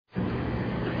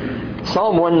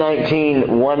Psalm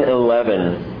 119,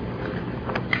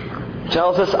 111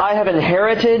 tells us, I have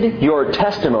inherited your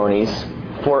testimonies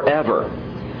forever,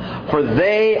 for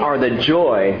they are the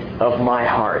joy of my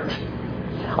heart.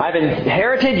 I've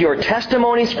inherited your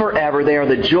testimonies forever. They are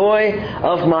the joy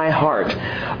of my heart.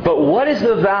 But what is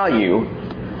the value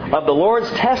of the Lord's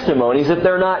testimonies if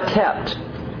they're not kept?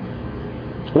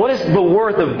 What is the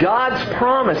worth of God's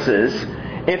promises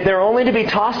if they're only to be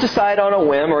tossed aside on a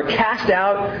whim or cast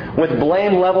out with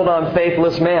blame leveled on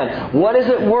faithless man? What is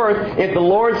it worth if the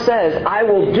Lord says, I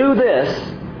will do this,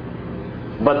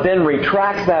 but then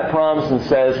retracts that promise and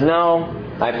says, no,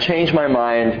 I've changed my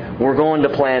mind. We're going to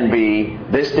plan B.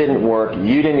 This didn't work.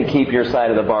 You didn't keep your side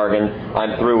of the bargain.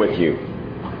 I'm through with you.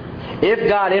 If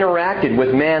God interacted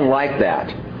with man like that,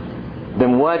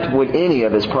 then what would any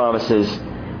of His promises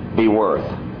be worth?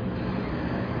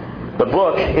 The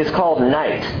book is called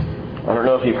Night. I don't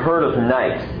know if you've heard of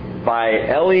Night, by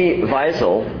Eliezer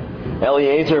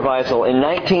Wiesel. In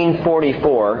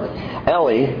 1944,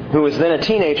 Elie, who was then a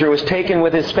teenager, was taken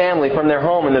with his family from their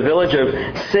home in the village of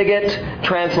Siget,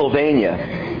 Transylvania.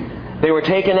 They were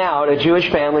taken out, a Jewish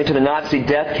family, to the Nazi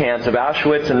death camps of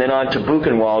Auschwitz and then on to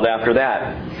Buchenwald after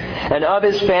that. And of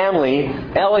his family,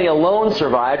 Elie alone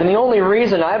survived. And the only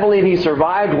reason I believe he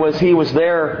survived was he was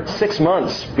there 6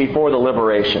 months before the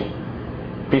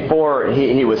liberation, before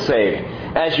he was saved.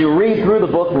 As you read through the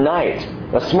book Night,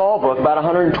 a small book, about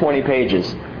 120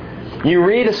 pages, you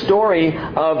read a story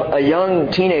of a young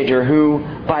teenager who,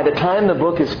 by the time the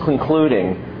book is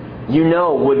concluding, you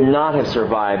know would not have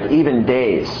survived even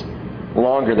days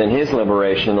longer than his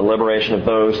liberation and the liberation of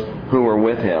those who were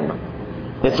with him.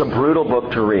 It's a brutal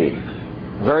book to read.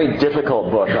 Very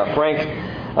difficult book. Frank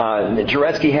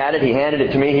Jarecki had it. He handed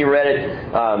it to me. He read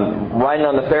it riding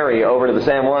on the ferry over to the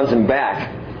San Juans and back.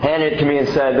 Handed it to me and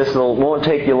said, this won't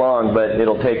take you long, but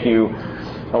it'll take you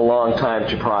a long time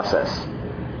to process.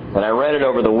 And I read it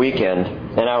over the weekend,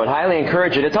 and I would highly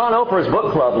encourage it. It's on Oprah's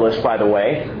book club list, by the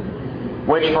way,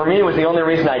 which for me was the only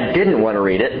reason I didn't want to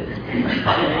read it.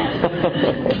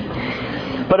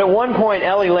 But at one point,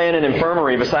 Elie lay in an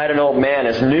infirmary beside an old man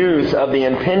as news of the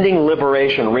impending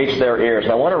liberation reached their ears.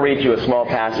 I want to read you a small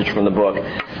passage from the book.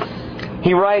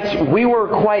 He writes, we were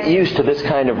quite used to this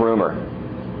kind of rumor.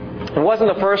 It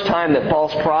wasn't the first time that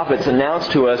false prophets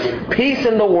announced to us peace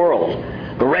in the world,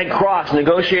 the Red Cross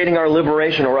negotiating our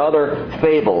liberation, or other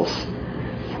fables.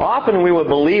 Often we would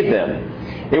believe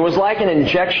them. It was like an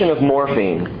injection of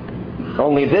morphine.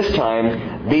 Only this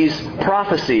time, these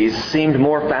prophecies seemed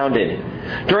more founded.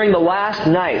 During the last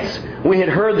nights, we had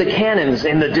heard the cannons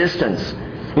in the distance.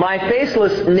 My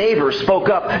faceless neighbor spoke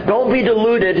up, don't be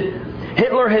deluded.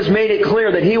 Hitler has made it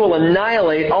clear that he will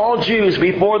annihilate all Jews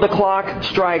before the clock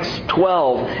strikes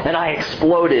 12. And I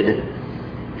exploded.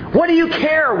 What do you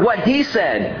care what he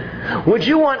said? Would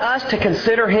you want us to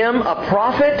consider him a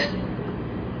prophet?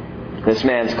 This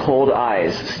man's cold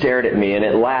eyes stared at me, and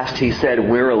at last he said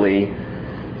wearily,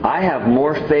 I have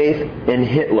more faith in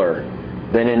Hitler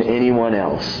than in anyone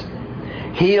else.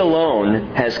 He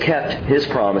alone has kept his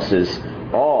promises,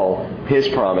 all his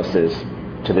promises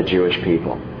to the Jewish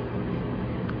people.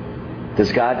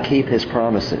 Does God keep His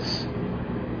promises?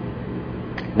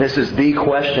 This is the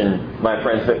question, my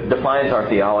friends, that defines our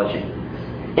theology.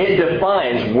 It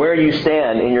defines where you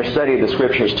stand in your study of the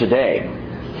Scriptures today.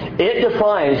 It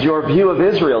defines your view of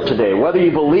Israel today. Whether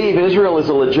you believe Israel is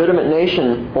a legitimate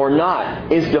nation or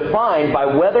not is defined by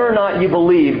whether or not you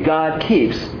believe God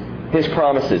keeps His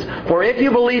promises. For if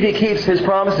you believe He keeps His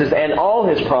promises and all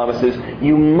His promises,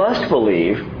 you must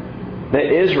believe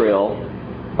that Israel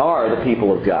are the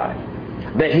people of God.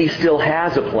 That He still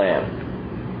has a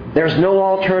plan. There's no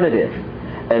alternative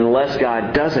unless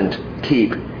God doesn't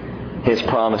keep His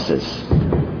promises.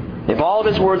 If all of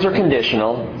His words are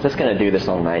conditional, is this going to do this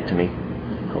all night to me?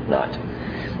 Hope not.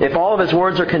 If all of His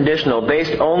words are conditional,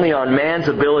 based only on man's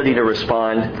ability to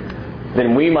respond,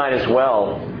 then we might as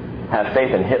well have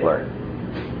faith in Hitler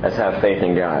as have faith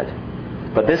in God.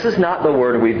 But this is not the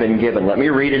word we've been given. Let me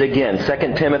read it again.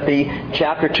 2 Timothy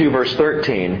chapter 2, verse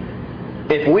 13.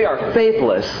 If we are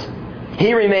faithless,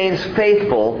 He remains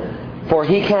faithful, for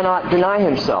He cannot deny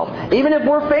Himself. Even if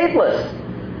we're faithless,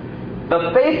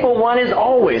 the faithful one is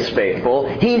always faithful.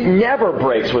 He never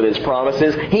breaks with His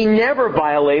promises. He never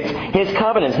violates His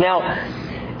covenants. Now,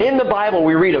 in the Bible,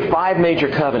 we read of 5 major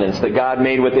covenants that God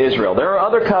made with Israel. There are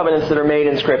other covenants that are made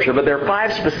in Scripture, but there are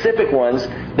 5 specific ones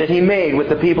that He made with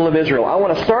the people of Israel. I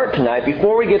want to start tonight,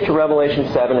 before we get to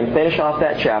Revelation 7 and finish off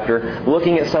that chapter,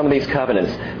 looking at some of these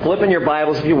covenants. Flip in your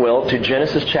Bibles, if you will, to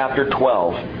Genesis chapter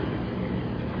 12.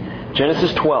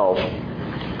 Genesis 12.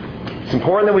 It's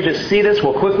important that we just see this.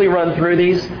 We'll quickly run through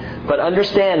these. but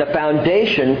understand a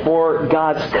foundation for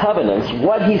God's covenants,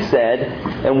 what He said,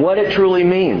 and what it truly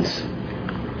means.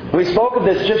 We spoke of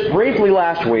this just briefly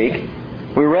last week.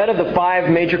 We read of the 5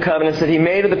 major covenants that He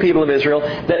made with the people of Israel,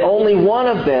 that only one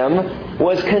of them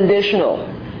was conditional.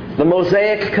 The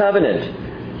Mosaic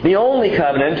covenant. The only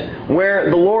covenant where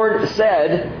the Lord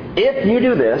said, if you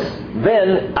do this,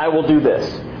 then I will do this.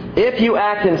 If you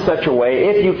act in such a way,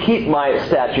 if you keep my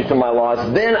statutes and my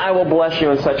laws, then I will bless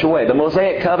you in such a way. The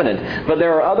Mosaic covenant. But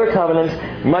there are other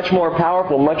covenants much more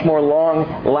powerful, much more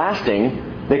long-lasting,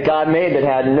 that God made that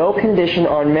had no condition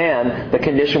on man. The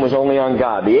condition was only on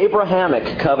God. The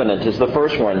Abrahamic covenant is the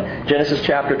first one. Genesis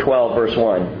chapter 12, verse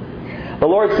 1. The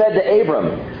Lord said to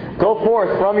Abram, go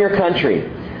forth from your country,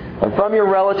 and from your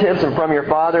relatives, and from your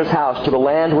father's house, to the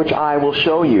land which I will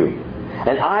show you.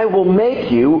 And I will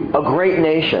make you a great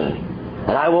nation,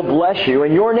 and I will bless you,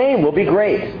 and your name will be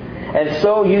great. And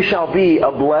so you shall be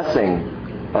a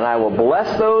blessing. And I will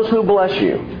bless those who bless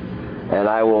you.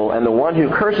 And the one who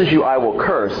curses you I will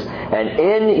curse. And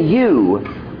in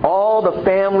you all the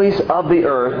families of the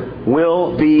earth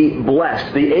will be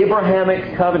blessed. The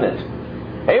Abrahamic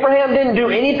covenant. Abraham didn't do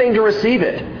anything to receive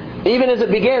it. Even as it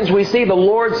begins, we see the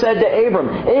Lord said to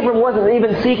Abram. Abram wasn't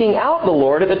even seeking out the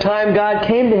Lord at the time God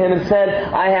came to him and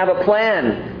said, I have a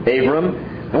plan,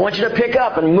 Abram. I want you to pick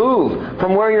up and move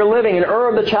from where you're living in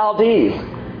Ur of the Chaldees.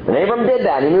 And Abram did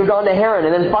that. He moved on to Haran,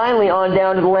 and then finally on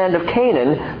down to the land of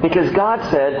Canaan, because God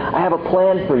said, I have a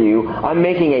plan for you. I'm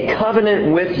making a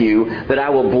covenant with you that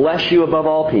I will bless you above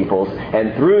all peoples,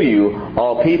 and through you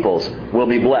all peoples will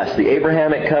be blessed. The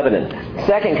Abrahamic covenant.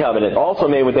 Second covenant, also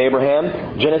made with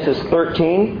Abraham, Genesis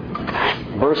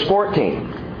 13, verse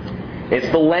 14.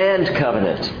 It's the land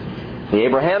covenant. The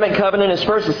Abrahamic covenant is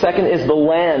first. The second is the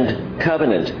land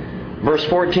covenant. Verse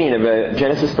 14 of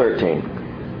Genesis 13.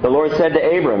 The Lord said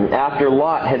to Abram, after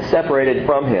Lot had separated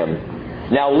from him,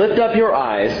 now lift up your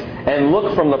eyes and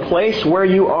look from the place where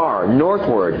you are,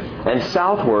 northward and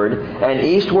southward and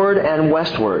eastward and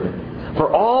westward.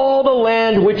 For all the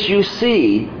land which you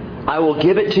see, I will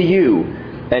give it to you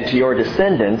and to your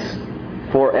descendants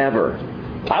forever.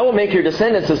 I will make your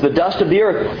descendants as the dust of the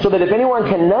earth, so that if anyone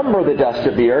can number the dust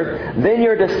of the earth, then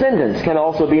your descendants can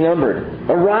also be numbered.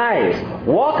 Arise,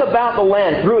 walk about the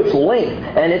land through its length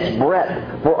and its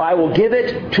breadth, for I will give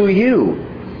it to you.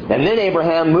 And then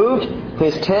Abraham moved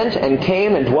his tent and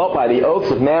came and dwelt by the oaks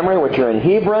of Mamre, which are in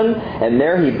Hebron, and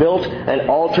there he built an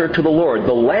altar to the Lord.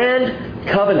 The land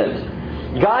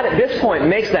covenant. God at this point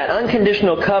makes that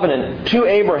unconditional covenant to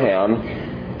Abraham,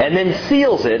 and then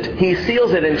seals it. He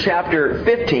seals it in chapter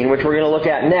 15, which we're going to look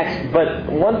at next. But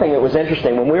one thing that was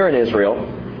interesting, when we were in Israel,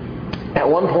 at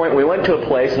one point we went to a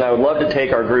place, and I would love to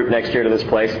take our group next year to this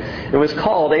place. It was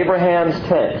called Abraham's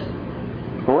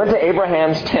Tent. We went to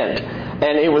Abraham's tent,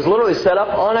 and it was literally set up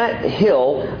on a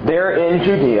hill there in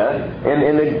Judea,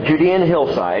 in the Judean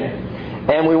hillside.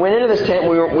 And we went into this tent.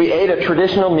 We ate a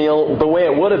traditional meal the way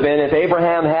it would have been if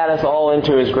Abraham had us all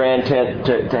into his grand tent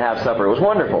to have supper. It was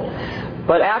wonderful.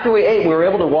 But after we ate, we were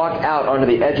able to walk out onto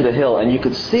the edge of the hill, and you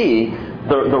could see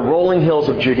the rolling hills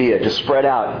of Judea just spread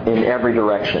out in every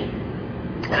direction.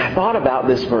 And I thought about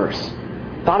this verse.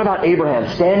 Thought about Abraham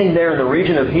standing there in the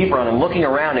region of Hebron and looking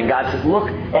around, and God says, look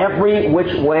every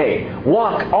which way.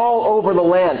 Walk all over the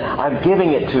land. I'm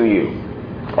giving it to you.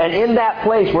 And in that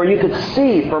place where you could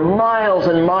see for miles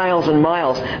and miles and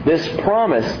miles this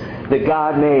promise that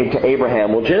God made to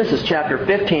Abraham. Well, Genesis chapter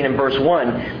 15 and verse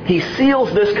 1, He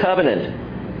seals this covenant.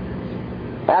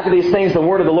 After these things, the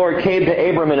word of the Lord came to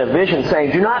Abram in a vision,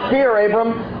 saying, do not fear,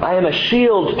 Abram. I am a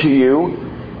shield to you,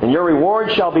 and your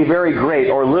reward shall be very great.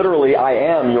 Or literally, I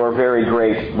am your very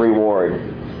great reward.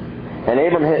 And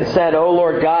Abram said, O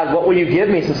Lord God, what will you give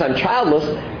me since I'm childless?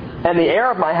 And the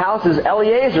heir of my house is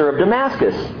Eliezer of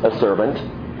Damascus, a servant.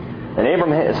 And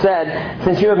Abram said,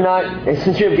 since you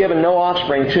have given no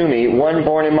offspring to me, one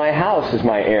born in my house is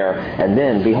my heir. And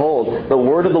then, behold, the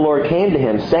word of the Lord came to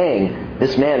him, saying,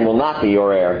 this man will not be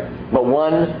your heir, but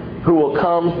one who will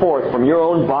come forth from your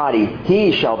own body,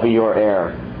 he shall be your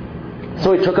heir.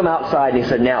 So he took him outside, and he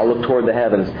said, now look toward the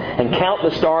heavens, and count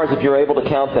the stars if you're able to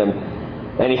count them.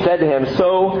 And he said to him,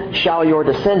 so shall your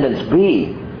descendants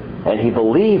be. And he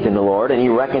believed in the Lord, and he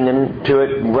reckoned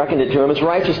it to him as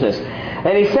righteousness.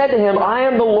 And he said to him, I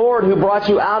am the Lord who brought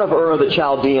you out of Ur of the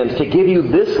Chaldeans to give you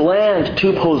this land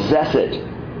to possess it.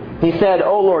 He said,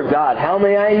 O Lord God, how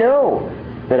may I know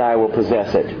that I will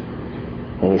possess it?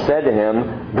 And he said to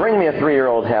him, bring me a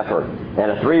 3-year-old heifer,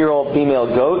 and a 3-year-old female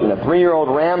goat, and a 3-year-old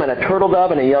ram, and a turtle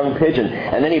dove, and a young pigeon.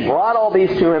 And then he brought all these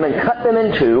to him, and cut them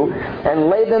in two,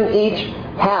 and laid them each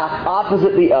half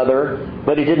opposite the other,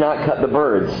 but he did not cut the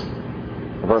birds.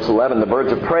 Verse 11, the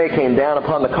birds of prey came down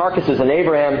upon the carcasses, and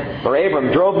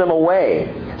Abram drove them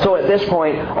away. So at this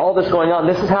point, all this going on,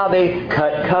 this is how they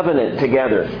cut covenant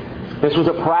together. This was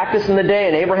a practice in the day,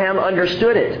 and Abraham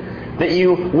understood it. That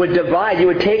you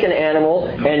would take an animal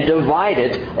and divide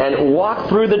it and walk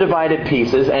through the divided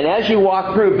pieces. And as you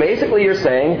walk through, basically you're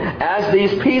saying, as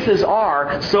these pieces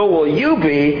are, so will you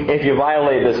be if you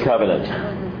violate this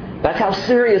covenant. That's how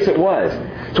serious it was.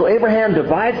 So Abraham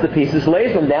divides the pieces,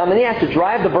 lays them down, then he has to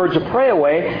drive the birds of prey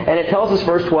away. And it tells us,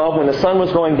 verse 12, when the sun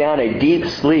was going down, a deep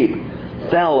sleep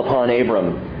fell upon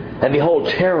Abram. And behold,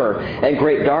 terror and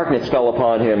great darkness fell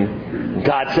upon him.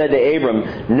 God said to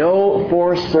Abram, know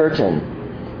for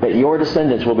certain that your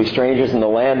descendants will be strangers in the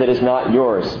land that is not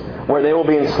yours, where they will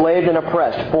be enslaved and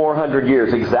oppressed 400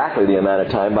 years, exactly the amount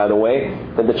of time, by the way,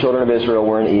 that the children of Israel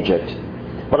were in Egypt.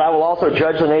 But I will also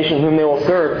judge the nation whom they will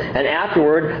serve, and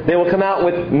afterward they will come out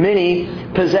with many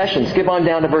possessions. Skip on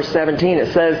down to verse 17.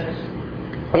 It says,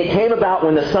 it came about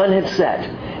when the sun had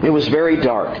set, it was very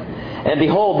dark. And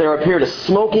behold, there appeared a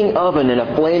smoking oven and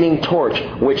a flaming torch,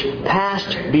 which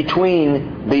passed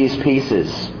between these pieces.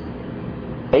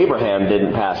 Abraham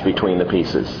didn't pass between the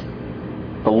pieces.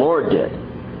 The Lord did.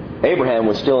 Abraham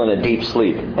was still in a deep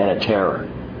sleep and a terror.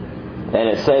 And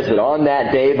it says that on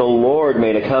that day the Lord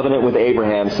made a covenant with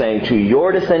Abraham, saying, to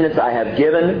your descendants I have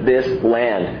given this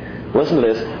land. Listen to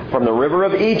this. From the river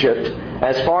of Egypt,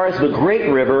 as far as the great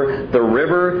river, the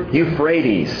river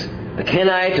Euphrates. The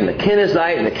Kenite and the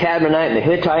Kenizzite and the Cadmonite and the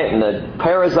Hittite and the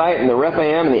Perizzite and the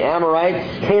Rephaim and the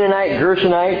Amorite, Canaanite,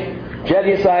 Gershonite,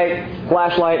 Jebusite,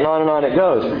 flashlight, and on it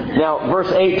goes. Now,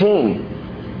 verse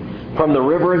 18, from the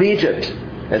river of Egypt,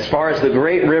 as far as the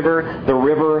great river, the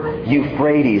river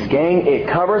Euphrates. Gang, it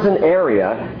covers an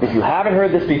area, if you haven't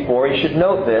heard this before, you should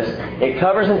note this, it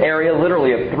covers an area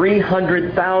literally of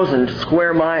 300,000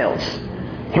 square miles.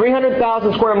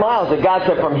 300,000 square miles that God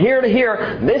said, from here to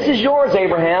here, this is yours,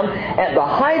 Abraham. At the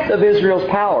height of Israel's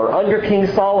power, under King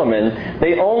Solomon,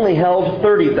 they only held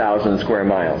 30,000 square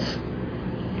miles.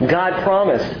 God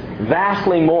promised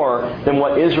vastly more than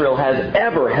what Israel has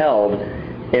ever held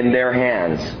in their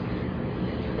hands.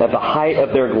 At the height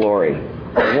of their glory,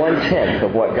 1/10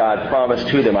 of what God promised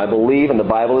to them. I believe, and the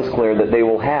Bible is clear, that they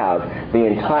will have the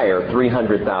entire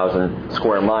 300,000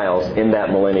 square miles in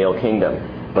that millennial kingdom.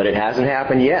 But it hasn't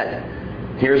happened yet.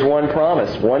 Here's one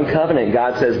promise, one covenant.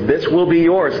 God says, this will be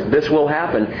yours, this will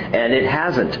happen, and it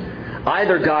hasn't.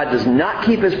 Either God does not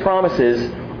keep His promises,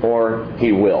 or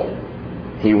He will.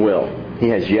 He will. He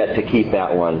has yet to keep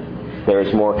that one. There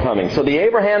is more coming. So the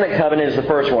Abrahamic covenant is the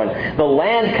first one. The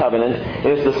land covenant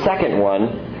is the second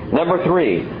one. Number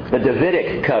 3, the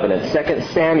Davidic covenant, 2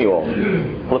 Samuel.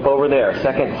 Flip over there,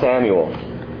 2 Samuel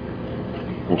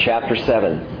in chapter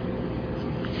 7.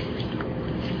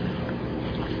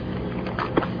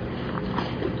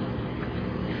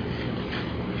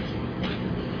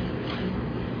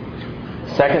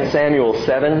 2 Samuel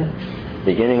 7,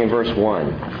 beginning in verse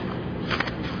 1.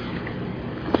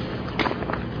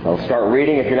 I'll start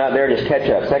reading. If you're not there, just catch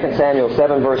up. 2 Samuel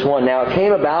 7, verse 1. Now it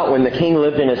came about when the king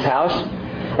lived in his house,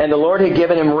 and the Lord had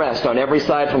given him rest on every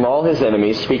side from all his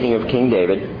enemies, speaking of King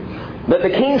David, that the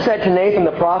king said to Nathan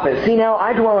the prophet, see now,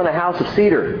 I dwell in a house of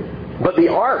cedar, but the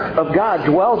ark of God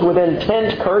dwells within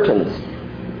tent curtains.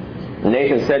 And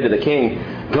Nathan said to the king,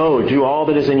 go, do all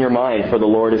that is in your mind, for the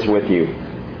Lord is with you.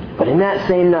 But in that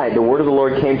same night, the word of the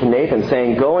Lord came to Nathan,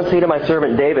 saying, go and say to my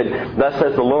servant David, thus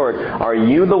says the Lord, are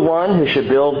you the one who should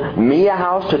build me a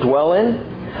house to dwell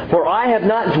in? For I have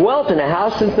not dwelt in a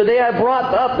house since the day I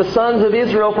brought up the sons of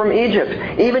Israel from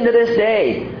Egypt, even to this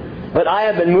day. But I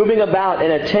have been moving about in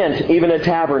a tent, even a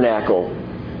tabernacle.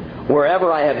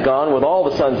 Wherever I have gone with all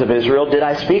the sons of Israel, did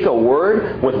I speak a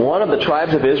word with one of the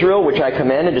tribes of Israel, which I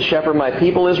commanded to shepherd my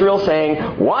people Israel, saying,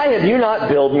 why have you not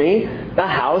built me a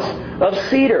house of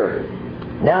cedar?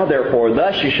 Now therefore,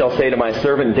 thus you shall say to my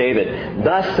servant David,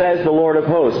 thus says the Lord of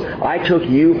hosts, I took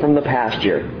you from the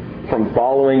pasture, from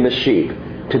following the sheep,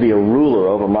 to be a ruler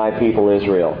over my people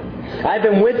Israel. I've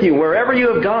been with you wherever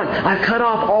you have gone. I've cut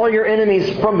off all your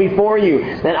enemies from before you,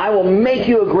 and I will make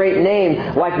you a great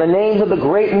name, like the names of the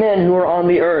great men who are on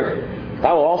the earth.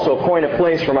 I will also appoint a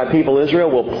place for my people Israel,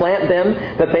 will plant them,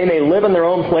 that they may live in their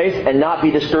own place and not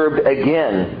be disturbed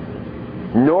again.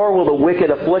 Nor will the wicked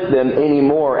afflict them any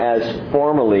more as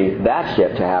formerly. That's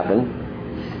yet to happen.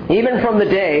 Even from the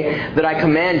day that I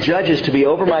command judges to be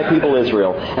over my people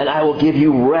Israel, and I will give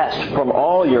you rest from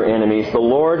all your enemies. The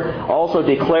Lord also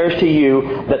declares to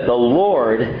you that the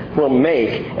Lord will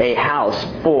make a house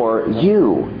for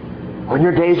you. When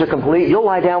your days are complete, you'll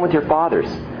lie down with your fathers.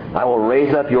 I will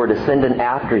raise up your descendant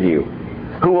after you,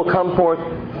 who will come forth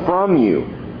from you,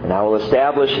 and I will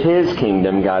establish His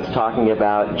kingdom. God's talking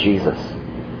about Jesus.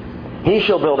 He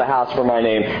shall build a house for my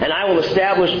name, and I will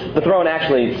establish the throne.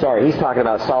 Actually, he's talking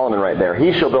about Solomon right there.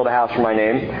 He shall build a house for my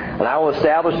name, and I will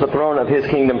establish the throne of His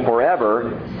kingdom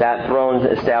forever. That throne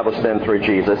established then through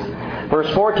Jesus.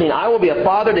 Verse 14, I will be a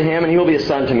father to him, and he will be a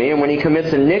son to me, and when he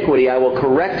commits iniquity, I will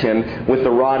correct him with the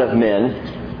rod of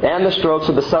men and the strokes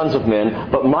of the sons of men.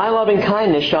 But my loving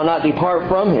kindness shall not depart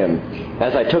from him,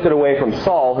 as I took it away from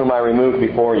Saul, whom I removed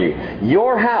before you.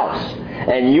 Your house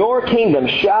and your kingdom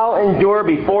shall endure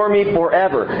before me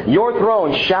forever. Your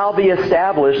throne shall be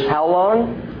established, how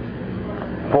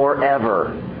long?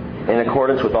 Forever. In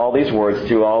accordance with all these words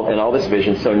and all this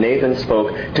vision, so Nathan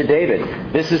spoke to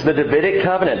David. This is the Davidic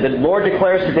covenant. The Lord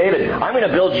declares to David, I'm going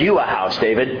to build you a house,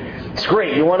 David. It's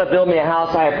great. You want to build me a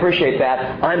house? I appreciate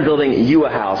that. I'm building you a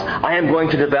house. I am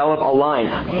going to develop a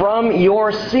line. From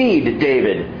your seed,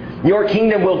 David, your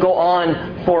kingdom will go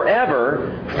on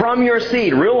forever from your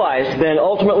seed, realized then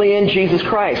ultimately in Jesus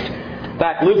Christ. In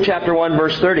fact, Luke chapter 1,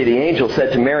 verse 30, the angel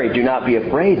said to Mary, do not be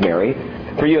afraid, Mary,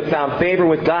 for you have found favor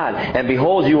with God. And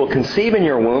behold, you will conceive in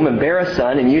your womb and bear a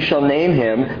son, and you shall name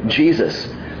him Jesus.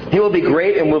 He will be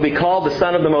great and will be called the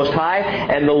Son of the Most High,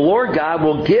 and the Lord God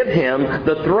will give him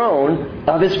the throne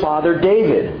of his father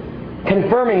David.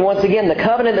 Confirming once again the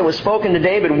covenant that was spoken to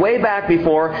David way back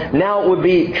before, now it would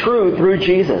be true through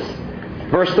Jesus.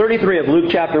 Verse 33 of Luke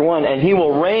chapter 1, and he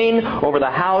will reign over the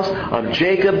house of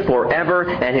Jacob forever,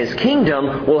 and his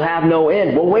kingdom will have no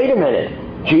end. Well, wait a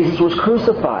minute. Jesus was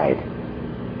crucified.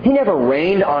 He never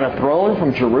reigned on a throne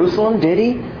from Jerusalem, did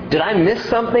he? Did I miss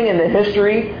something in the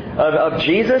history of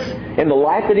Jesus, in the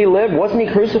life that he lived? Wasn't he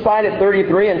crucified at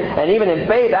 33? And even in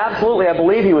faith, absolutely, I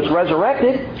believe he was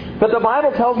resurrected. But the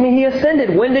Bible tells me he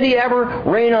ascended. When did he ever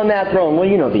reign on that throne? Well,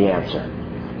 you know the answer.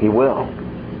 He will.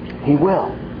 He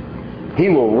will. He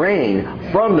will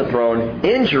reign from the throne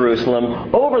in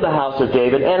Jerusalem over the house of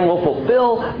David and will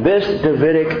fulfill this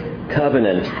Davidic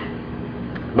covenant.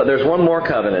 But there's one more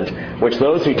covenant, which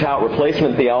those who tout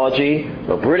replacement theology,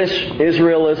 or British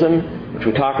Israelism, which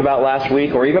we talked about last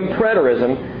week, or even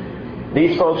preterism,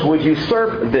 these folks would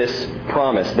usurp this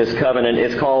promise, this covenant.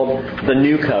 It's called the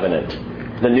New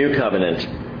Covenant. The New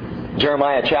Covenant.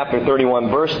 Jeremiah chapter 31,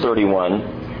 verse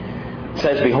 31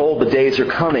 says, behold, the days are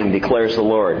coming, declares the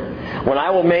Lord, when I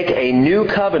will make a new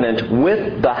covenant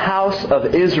with the house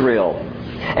of Israel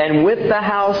and with the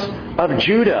house of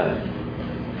Judah.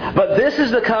 But this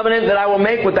is the covenant that I will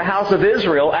make with the house of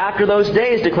Israel after those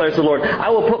days, declares the Lord. I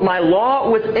will put my law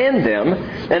within them,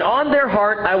 and on their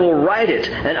heart I will write it,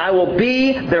 and I will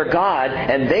be their God,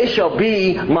 and they shall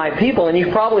be my people. And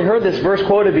you've probably heard this verse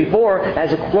quoted before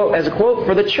as a quote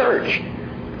for the church,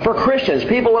 for Christians,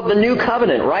 people of the new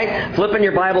covenant, right? Flipping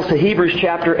your Bibles to Hebrews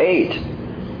chapter 8.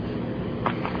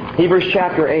 Hebrews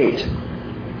chapter 8.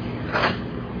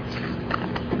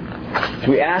 So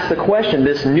we ask the question,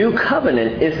 this new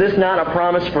covenant, is this not a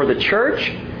promise for the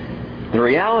church? The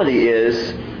reality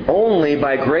is, only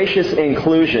by gracious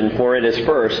inclusion, for it is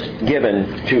first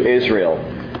given to Israel.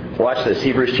 Watch this,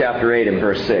 Hebrews chapter 8 and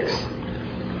verse 6.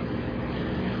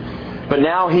 But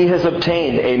now he has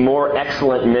obtained a more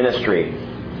excellent ministry,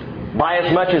 by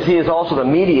as much as he is also the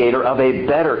mediator of a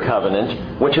better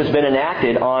covenant, which has been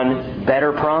enacted on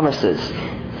better promises.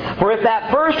 For if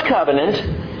that first covenant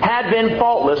had been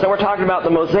faultless, and we're talking about the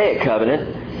Mosaic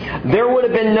covenant, there would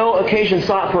have been no occasion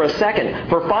sought for a second.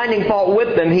 For finding fault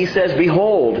with them, he says,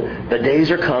 behold, the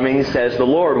days are coming, says the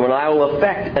Lord, when I will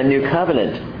effect a new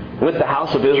covenant with the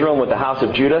house of Israel and with the house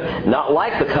of Judah, not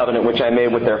like the covenant which I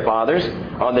made with their fathers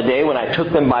on the day when I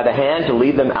took them by the hand to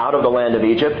lead them out of the land of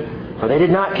Egypt. For they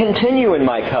did not continue in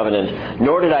my covenant,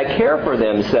 nor did I care for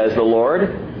them, says the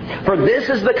Lord. For this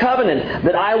is the covenant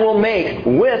that I will make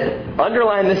with,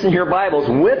 underline this in your Bibles,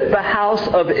 with the house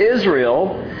of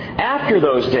Israel after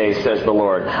those days, says the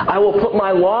Lord. I will put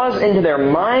my laws into their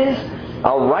minds.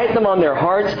 I'll write them on their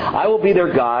hearts. I will be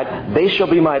their God. They shall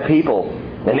be my people.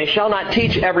 And they shall not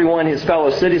teach everyone his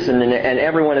fellow citizen and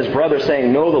everyone his brother,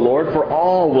 saying, know the Lord, for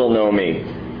all will know me.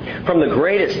 From the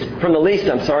least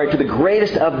to the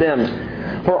greatest of them.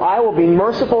 For I will be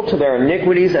merciful to their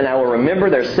iniquities, and I will remember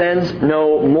their sins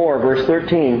no more. Verse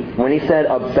 13, when he said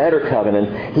a better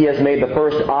covenant, he has made the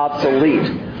first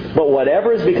obsolete. But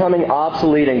whatever is becoming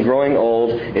obsolete and growing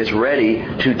old is ready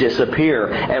to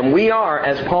disappear. And we are,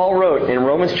 as Paul wrote in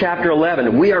Romans chapter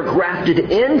 11, we are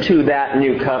grafted into that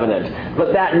new covenant.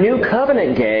 But that new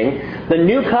covenant, gang, the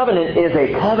new covenant is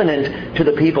a covenant to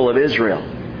the people of Israel.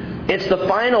 It's the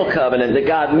final covenant that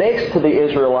God makes to the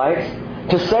Israelites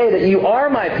to say that you are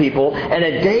my people, and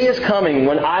a day is coming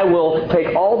when I will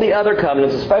take all the other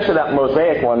covenants, especially that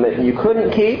Mosaic one that you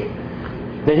couldn't keep,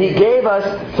 that He gave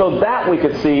us so that we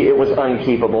could see it was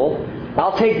unkeepable.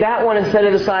 I'll take that one and set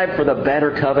it aside for the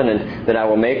better covenant that I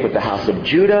will make with the house of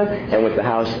Judah and with the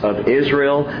house of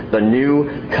Israel, the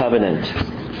new covenant.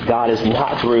 God is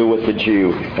not through with the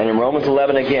Jew. And in Romans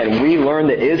 11 again, we learn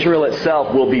that Israel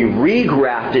itself will be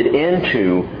regrafted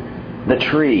into the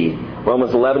tree.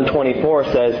 Romans 11:24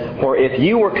 says, "For if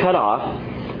you were cut off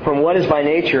from what is by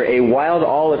nature a wild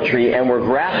olive tree and were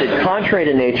grafted contrary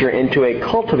to nature into a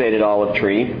cultivated olive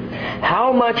tree,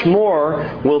 how much more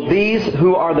will these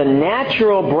who are the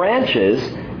natural branches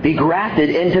be grafted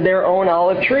into their own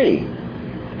olive tree?"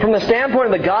 From the standpoint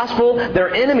of the gospel,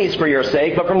 they're enemies for your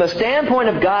sake, but from the standpoint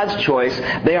of God's choice,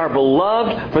 they are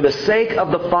beloved for the sake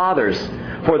of the fathers.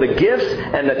 For the gifts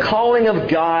and the calling of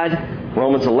God,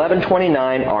 Romans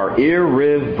 11:29, are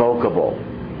irrevocable.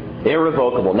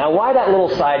 Irrevocable. Now, why that little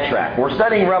sidetrack? We're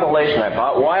studying Revelation, I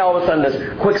thought. Why all of a sudden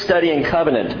this quick study in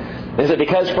covenant? Is it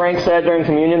because Frank said during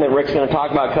communion that Rick's going to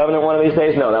talk about covenant one of these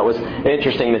days? No, that was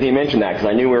interesting that he mentioned that because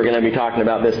I knew we were going to be talking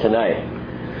about this tonight.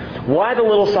 Why the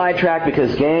little sidetrack?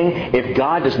 Because, gang, if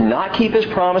God does not keep His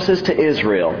promises to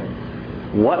Israel,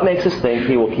 what makes us think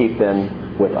He will keep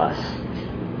them with us?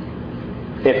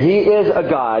 If He is a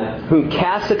God who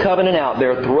casts a covenant out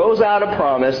there, throws out a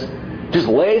promise, just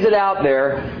lays it out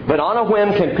there, but on a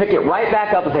whim can pick it right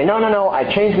back up and say, no, I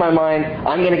changed my mind,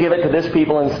 I'm going to give it to this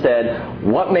people instead,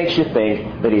 what makes you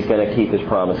think that He's going to keep His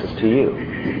promises to you?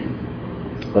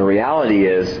 The reality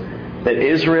is that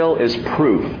Israel is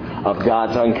proof of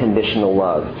God's unconditional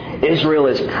love. Israel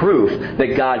is proof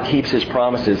that God keeps His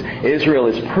promises. Israel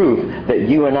is proof that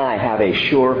you and I have a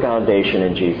sure foundation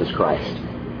in Jesus Christ.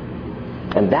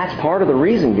 And that's part of the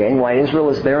reason, gang, why Israel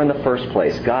is there in the first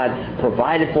place. God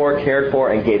provided for, cared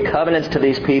for, and gave covenants to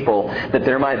these people that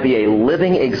there might be a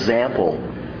living example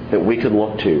that we could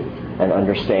look to and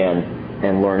understand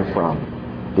and learn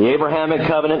from. The Abrahamic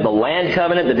covenant, the land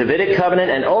covenant, the Davidic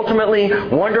covenant, and ultimately,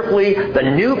 wonderfully, the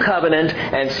new covenant.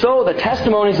 And so the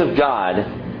testimonies of God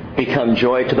become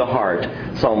joy to the heart.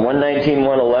 Psalm 119,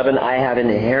 111, "I have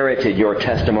inherited your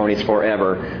testimonies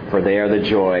forever, for they are the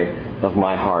joy of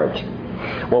my heart."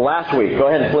 Well, last week, go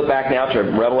ahead and flip back now to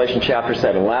Revelation chapter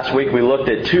 7. Last week we looked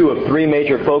at 2 of 3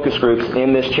 major focus groups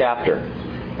in this chapter.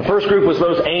 The first group was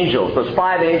those angels, those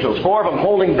 5 angels, 4 of them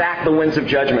holding back the winds of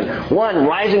judgment. 1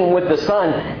 rising with the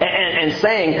sun and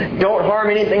saying, "Don't harm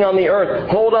anything on the earth.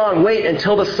 Hold on, wait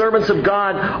until the servants of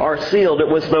God are sealed." It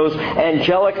was those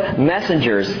angelic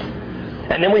messengers.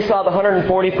 And then we saw the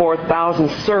 144,000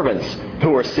 servants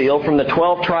who were sealed from the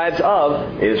 12 tribes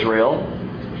of Israel.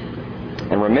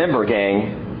 And remember,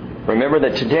 gang, remember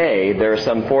that today there are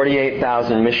some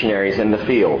 48,000 missionaries in the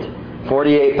field.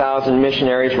 48,000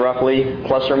 missionaries, roughly,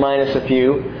 plus or minus a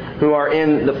few, who are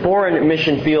in the foreign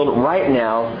mission field right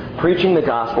now, preaching the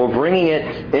gospel, bringing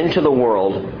it into the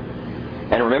world.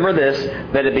 And remember this,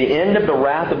 that at the end of the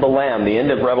wrath of the Lamb, the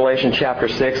end of Revelation chapter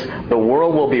 6, the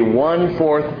world will be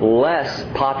 1/4 less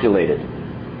populated.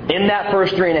 In that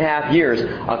first 3.5 years,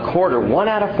 a quarter, 1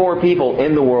 out of 4 people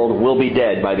in the world will be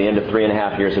dead by the end of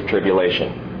 3.5 years of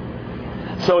tribulation.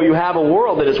 So you have a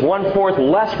world that is 1/4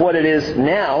 less what it is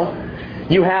now.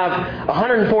 You have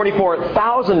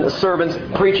 144,000 servants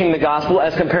preaching the gospel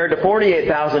as compared to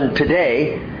 48,000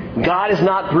 today. God is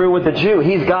not through with the Jew.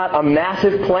 He's got a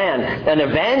massive plan, an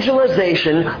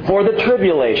evangelization for the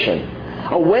tribulation.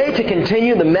 A way to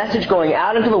continue the message going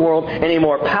out into the world in a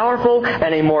more powerful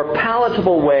and a more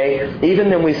palatable way, even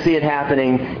than we see it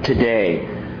happening today.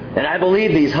 And I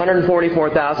believe these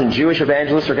 144,000 Jewish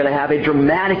evangelists are going to have a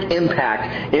dramatic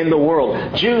impact in the world.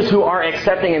 Jews who are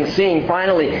accepting and seeing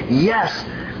finally, yes,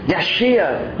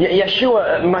 Yeshua,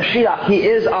 Mashiach, He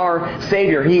is our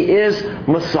Savior. He is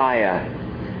Messiah.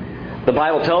 The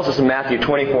Bible tells us in Matthew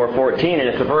 24:14, and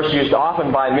it's a verse used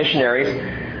often by missionaries,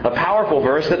 a powerful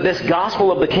verse, that this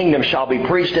gospel of the kingdom shall be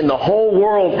preached in the whole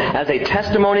world as a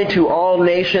testimony to all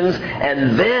nations,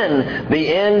 and then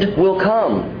the end will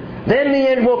come. Then the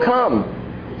end will come.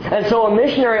 And so a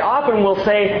missionary often will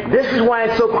say, this is why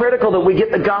it's so critical that we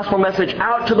get the gospel message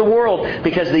out to the world,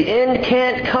 because the end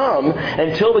can't come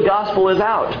until the gospel is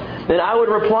out. Then I would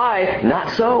reply, not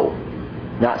so.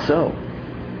 Not so.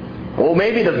 Well,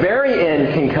 maybe the very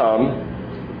end can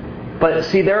come, but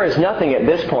see, there is nothing at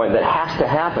this point that has to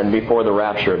happen before the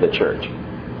rapture of the church.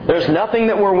 There's nothing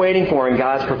that we're waiting for in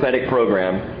God's prophetic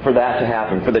program for that to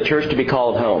happen, for the church to be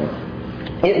called home.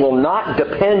 It will not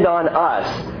depend on us,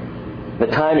 the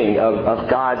timing of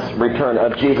God's return,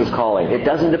 of Jesus' calling. It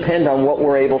doesn't depend on what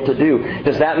we're able to do.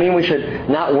 Does that mean we should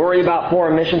not worry about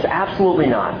foreign missions? Absolutely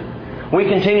not. We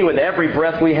continue with every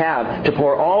breath we have to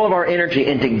pour all of our energy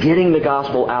into getting the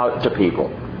gospel out to people.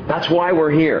 That's why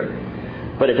we're here.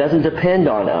 but it doesn't depend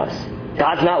on us.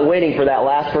 God's not waiting for that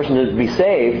last person to be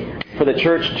saved for the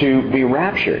church to be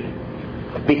raptured.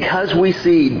 Because we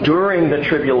see during the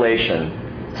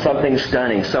tribulation something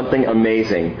stunning, something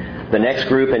amazing. The next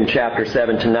group in chapter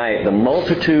 7 tonight, the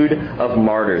multitude of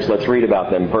martyrs. Let's read about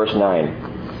them. Verse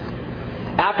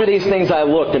 9. After these things I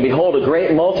looked, and behold, a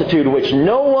great multitude which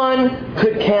no one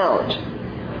could count,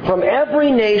 from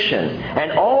every nation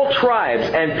and all tribes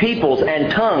and peoples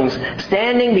and tongues,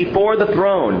 standing before the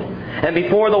throne and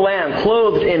before the Lamb,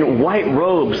 clothed in white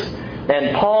robes,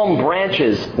 and palm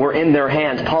branches were in their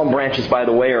hands. Palm branches, by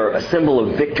the way, are a symbol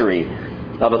of victory,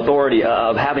 of authority,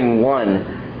 of having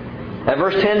won. And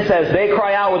verse 10 says, they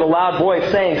cry out with a loud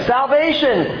voice, saying,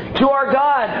 salvation to our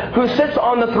God who sits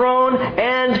on the throne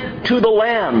and to the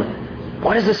Lamb.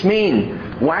 What does this mean?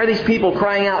 Why are these people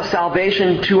crying out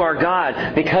salvation to our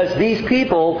God? Because these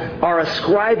people are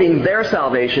ascribing their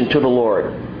salvation to the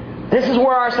Lord. This is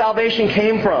where our salvation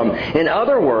came from. In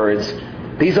other words,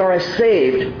 these are a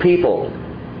saved people.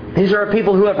 These are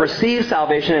people who have received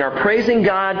salvation and are praising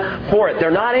God for it.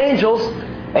 They're not angels.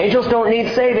 Angels don't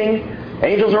need saving.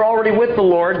 Angels are already with the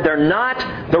Lord. They're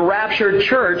not the raptured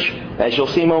church, as you'll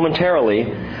see momentarily,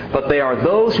 but they are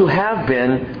those who have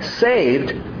been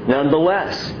saved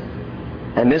nonetheless.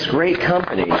 And this great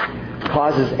company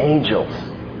causes angels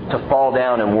to fall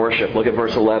down and worship. Look at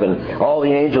verse 11. All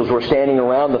the angels were standing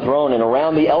around the throne and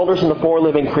around the elders and the four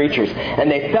living creatures.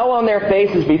 And they fell on their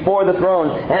faces before the throne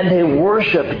and they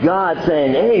worshiped God,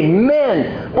 saying,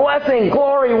 Amen! Blessing,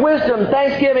 glory, wisdom,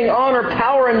 thanksgiving, honor,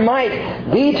 power, and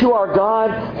might be to our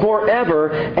God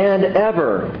forever and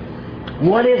ever.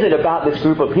 What is it about this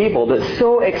group of people that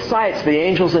so excites the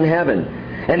angels in heaven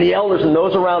and the elders and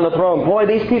those around the throne? Boy,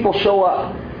 these people show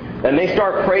up. And they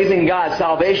start praising God,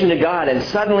 salvation to God, and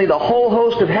suddenly the whole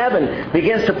host of heaven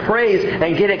begins to praise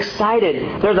and get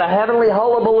excited. There's a heavenly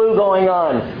hullabaloo going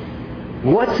on.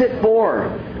 What's it for?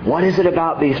 What is it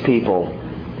about these people?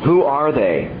 Who are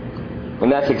they?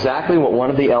 And that's exactly what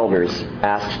one of the elders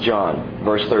asked John,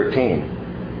 verse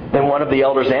 13. Then one of the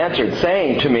elders answered,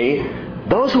 saying to me,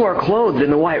 those who are clothed in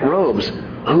the white robes,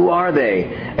 who are they,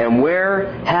 and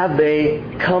where have they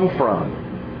come from?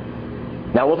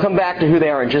 Now, we'll come back to who they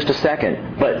are in just a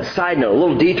second. But side note, a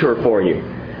little detour for you.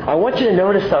 I want you to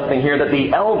notice something here that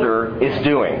the elder is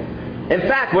doing. In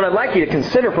fact, what I'd like you to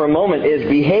consider for a moment is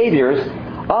behaviors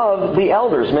of the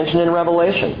elders mentioned in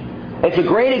Revelation. It's a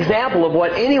great example of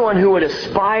what anyone who would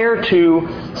aspire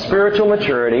to spiritual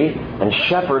maturity and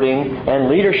shepherding and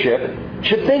leadership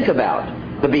should think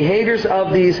about. The behaviors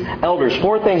of these elders.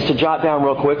 4 things to jot down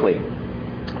real quickly.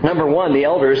 Number 1, the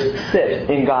elders sit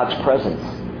in God's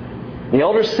presence. The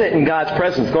elders sit in God's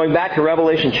presence. Going back to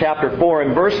Revelation chapter 4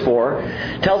 and verse 4,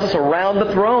 tells us around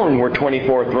the throne were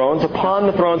 24 thrones. Upon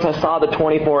the thrones I saw the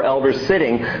 24 elders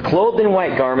sitting, clothed in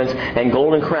white garments, and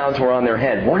golden crowns were on their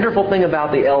head. Wonderful thing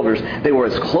about the elders, they were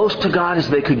as close to God as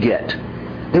they could get.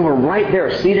 They were right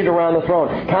there, seated around the throne.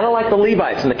 Kind of like the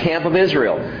Levites in the camp of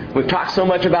Israel. We've talked so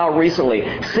much about recently.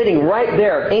 Sitting right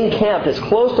there, encamped, as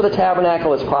close to the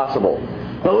tabernacle as possible.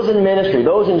 Those in ministry,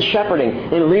 those in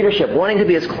shepherding, in leadership, wanting to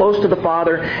be as close to the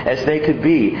Father as they could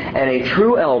be. And a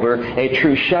true elder, a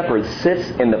true shepherd, sits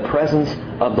in the presence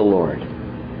of the Lord.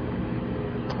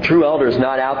 True elder is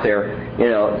not out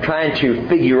there, trying to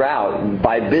figure out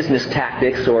by business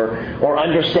tactics or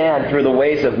understand through the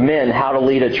ways of men how to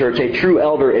lead a church. A true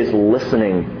elder is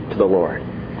listening to the Lord,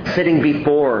 sitting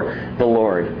before the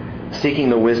Lord, seeking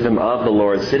the wisdom of the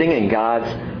Lord, sitting in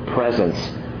God's presence.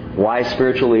 Wise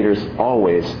spiritual leaders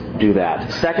always do that.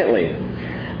 Secondly,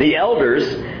 the elders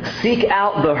seek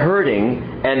out the hurting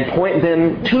and point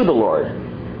them to the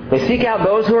Lord. They seek out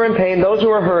those who are in pain, those who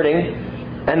are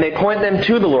hurting, and they point them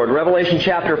to the Lord. Revelation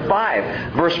chapter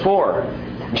 5, verse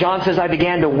 4. John says, I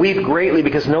began to weep greatly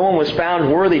because no one was found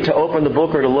worthy to open the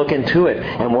book or to look into it.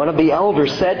 And one of the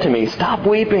elders said to me, stop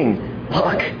weeping.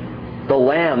 Look, the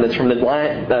Lamb that's from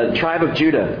the tribe of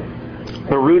Judah,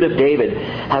 the root of David,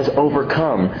 has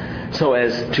overcome so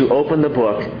as to open the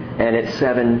book and its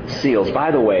 7 seals.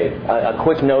 By the way, a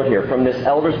quick note here. From this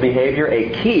elder's behavior,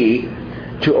 a key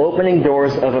to opening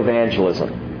doors of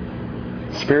evangelism.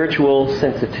 Spiritual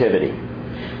sensitivity.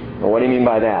 Well, what do you mean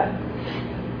by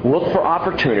that? Look for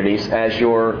opportunities as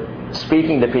you're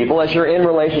speaking to people, as you're in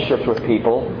relationships with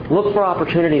people. Look for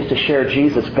opportunities to share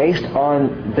Jesus based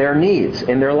on their needs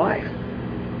in their life.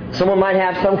 Someone might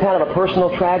have some kind of a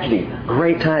personal tragedy.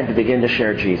 Great time to begin to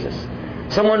share Jesus.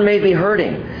 Someone may be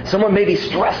hurting. Someone may be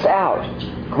stressed out.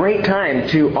 Great time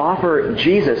to offer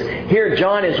Jesus. Here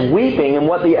John is weeping, and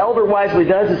what the elder wisely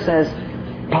does is says,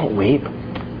 don't weep.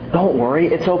 Don't worry.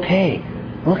 It's okay.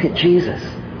 Look at Jesus.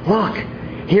 Look.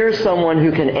 Here's someone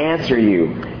who can answer you.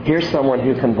 Here's someone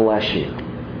who can bless you.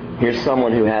 Here's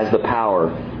someone who has the power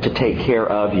to take care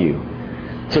of you.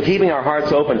 So keeping our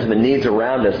hearts open to the needs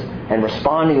around us and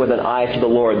responding with an eye to the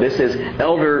Lord. This is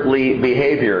elderly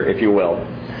behavior, if you will.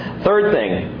 Third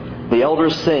thing, the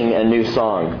elders sing a new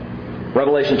song.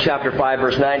 Revelation chapter 5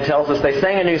 verse 9 tells us they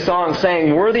sang a new song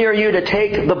saying, "Worthy are you to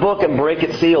take the book and break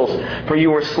its seals, for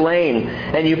you were slain,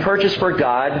 and you purchased for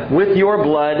God with your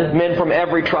blood men from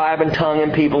every tribe and tongue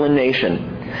and people and nation.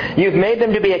 You've made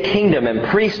them to be a kingdom and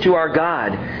priests to our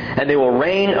God, and they will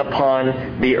reign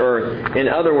upon the earth." In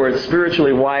other words,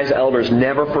 spiritually wise elders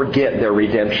never forget their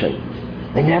redemption.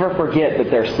 They never forget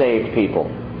that they're saved people.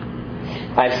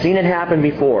 I've seen it happen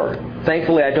before.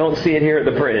 Thankfully, I don't see it here at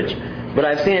the bridge. But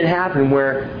I've seen it happen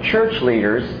where church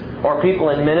leaders or people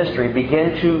in ministry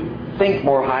begin to think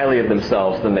more highly of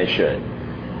themselves than they should.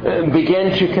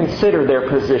 Begin to consider their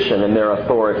position and their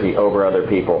authority over other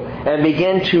people. And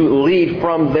begin to lead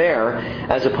from there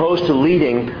as opposed to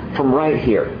leading from right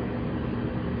here.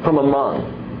 From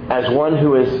among. As one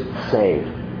who is saved.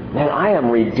 Man, I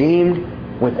am redeemed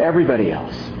with everybody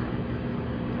else.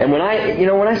 And when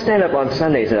I stand up on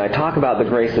Sundays and I talk about the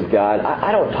grace of God,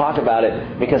 I don't talk about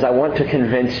it because I want to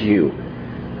convince you.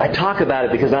 I talk about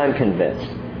it because I'm convinced.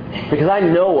 Because I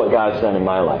know what God's done in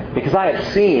my life. Because I have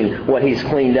seen what He's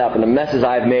cleaned up and the messes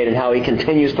I've made and how He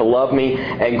continues to love me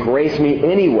and grace me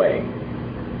anyway.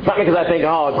 It's not because I think,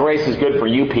 oh, grace is good for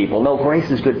you people. No,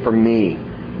 grace is good for me.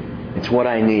 It's what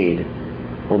I need.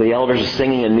 Well, the elders are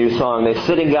singing a new song. They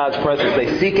sit in God's presence.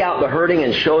 They seek out the hurting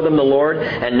and show them the Lord.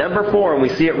 And number 4, and we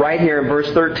see it right here in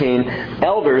verse 13,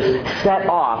 elders set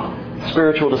off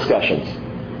spiritual discussions.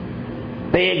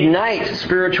 They ignite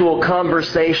spiritual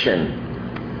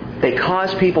conversation. They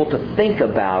cause people to think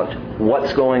about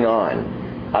what's going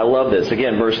on. I love this.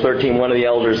 Again, verse 13, one of the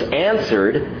elders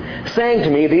answered, saying to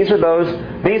me, these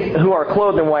who are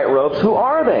clothed in white robes, who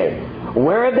are they?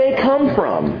 Where have they come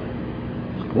from?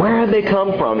 Where have they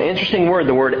come from? Interesting word,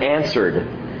 the word answered.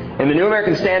 In the New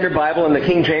American Standard Bible and the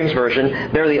King James Version,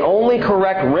 they're the only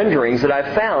correct renderings that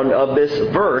I've found of this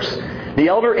verse. The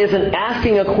elder isn't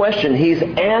asking a question, he's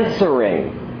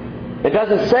answering. It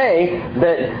doesn't say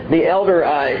that the elder,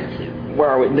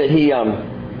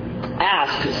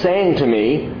 asked, saying to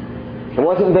me. It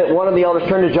wasn't that one of the elders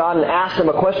turned to John and asked him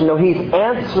a question. No, he's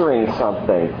answering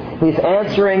something. He's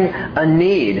answering a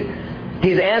need.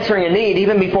 He's answering a need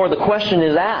even before the question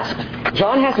is asked.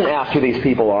 John hasn't asked who these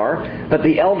people are, but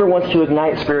the elder wants to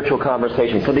ignite spiritual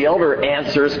conversation. So the elder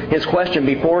answers his question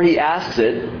before he asks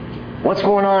it. What's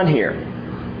going on here?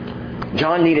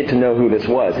 John needed to know who this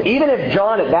was. Even if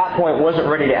John at that point wasn't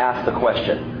ready to ask the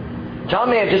question. John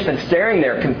may have just been staring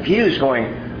there confused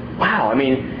going, wow, and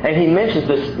he mentions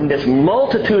this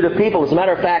multitude of people. As a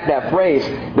matter of fact, that phrase,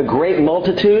 the great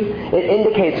multitude, it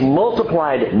indicates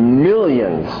multiplied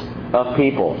millions of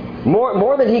people.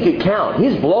 More than he could count.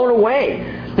 He's blown away.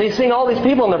 He's seeing all these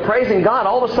people and they're praising God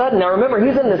all of a sudden. Now remember,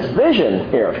 he's in this vision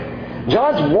here.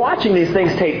 John's watching these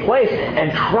things take place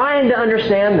and trying to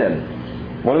understand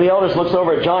them. One of the elders looks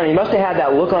over at John and he must have had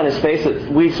that look on his face that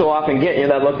we so often get.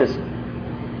 That look that's...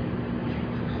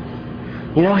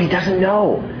 he doesn't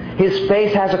know. His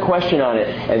face has a question on it.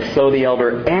 And so the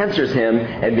elder answers him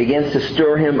and begins to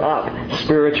stir him up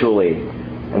spiritually.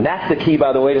 And that's the key,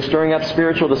 by the way, to stirring up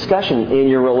spiritual discussion in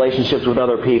your relationships with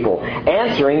other people.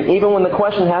 Answering even when the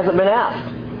question hasn't been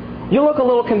asked. You look a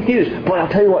little confused. Boy, I'll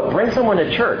tell you what, bring someone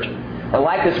to church. And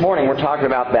like this morning, we're talking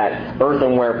about that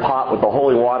earthenware pot with the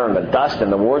holy water and the dust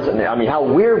and the words. How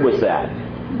weird was that?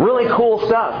 Really cool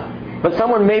stuff. But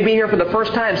someone may be here for the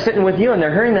first time sitting with you and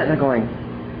they're hearing that and they're going,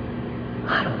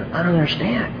 I don't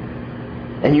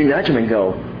understand. And you nudge them and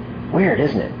go, weird,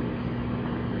 isn't it?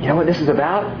 You know what this is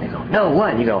about? They go, no,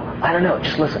 what? And you go, I don't know,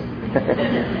 just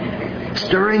listen.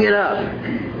 Stirring it up.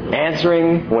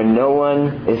 Answering when no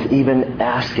one is even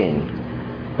asking.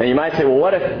 Now you might say, well,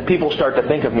 what if people start to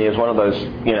think of me as one of those,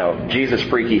 Jesus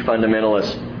freaky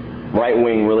fundamentalist,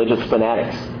 right-wing religious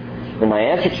fanatics? And my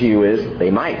answer to you is,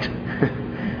 they might.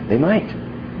 They might.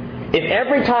 If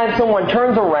every time someone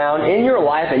turns around in your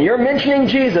life and you're mentioning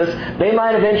Jesus, they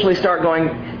might eventually start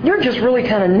going, you're just really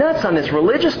kind of nuts on this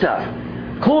religious stuff.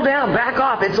 Cool down, back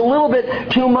off. It's a little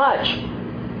bit too much.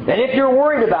 And if you're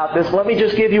worried about this, let me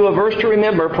just give you a verse to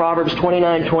remember, Proverbs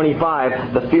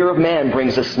 29:25. The fear of man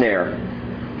brings a snare,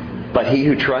 but he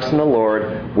who trusts in the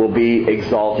Lord will be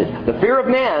exalted. The fear of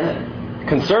man,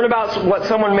 concern about what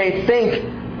someone may think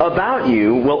about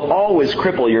you, will always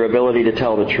cripple your ability to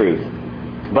tell the truth.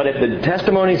 But if the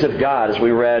testimonies of God, as we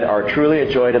read, are truly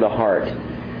a joy to the heart,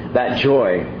 that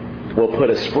joy will put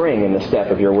a spring in the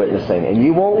step of your witnessing, and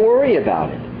you won't worry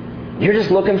about it. You're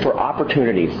just looking for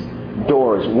opportunities,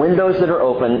 doors, windows that are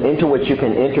open into which you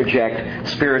can interject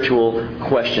spiritual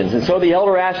questions. And so the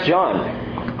elder asked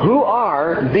John, who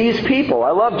are these people?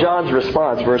 I love John's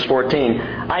response, verse 14.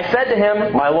 I said to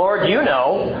him, my Lord, you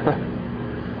know.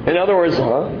 In other words,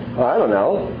 I don't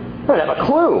know. I don't have a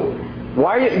clue.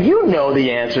 Why are you know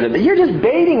the answer to that. You're just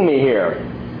baiting me here.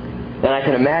 And I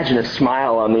can imagine a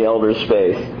smile on the elder's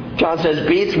face. John says,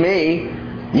 beats me.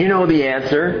 You know the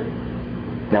answer.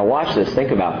 Now watch this.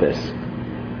 Think about this.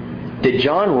 Did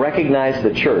John recognize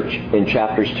the church in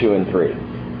chapters 2 and 3?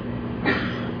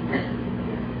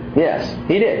 Yes,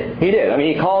 he did. He did. I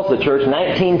mean, he calls the church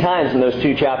 19 times in those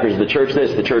 2 chapters. The church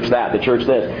this, the church that, the church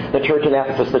this, the church in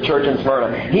Ephesus, the church in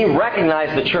Smyrna. He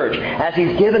recognized the church. As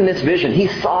he's given this vision, he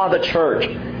saw the church.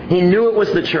 He knew it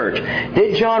was the church.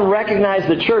 Did John recognize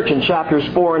the church in chapters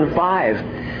 4 and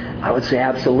 5? I would say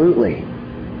absolutely.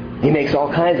 He makes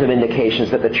all kinds of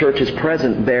indications that the church is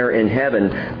present there in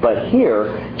heaven. But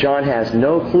here, John has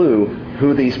no clue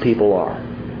who these people are.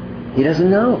 He doesn't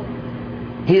know.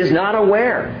 He is not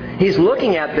aware. He's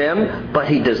looking at them, but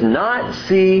he does not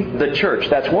see the church.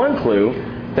 That's one clue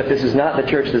that this is not the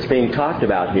church that's being talked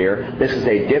about here. This is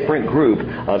a different group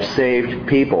of saved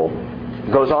people.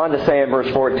 It goes on to say in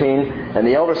verse 14, and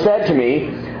the elder said to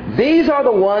me, these are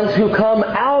the ones who come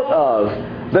out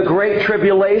of the great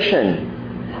tribulation.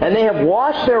 And they have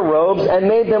washed their robes and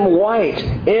made them white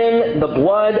in the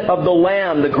blood of the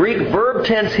Lamb. The Greek verb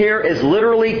tense here is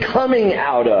literally coming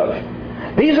out of.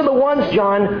 These are the ones,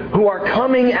 John, who are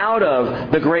coming out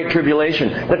of the Great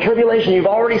Tribulation. The tribulation you've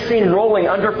already seen rolling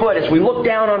underfoot as we look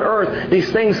down on earth,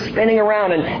 these things spinning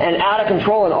around and out of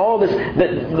control and all this,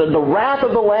 the wrath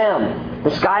of the Lamb,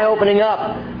 the sky opening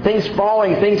up, things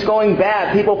falling, things going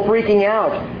bad, people freaking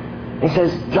out. He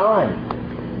says,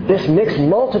 John, this mixed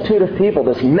multitude of people,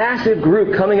 this massive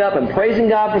group coming up and praising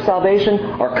God for salvation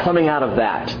are coming out of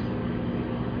that.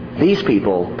 These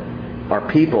people are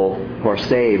people who are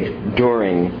saved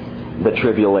during the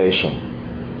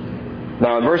tribulation.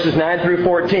 Now in verses 9 through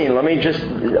 14, let me just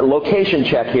location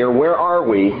check here. Where are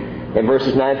we in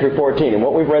verses 9 through 14? And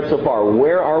what we've read so far,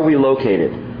 where are we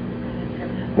located?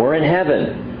 We're in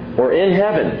heaven. We're in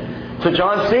heaven. So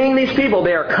John's seeing these people.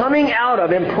 They are coming out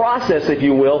of, in process if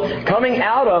you will, coming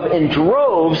out of in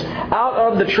droves out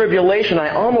of the tribulation.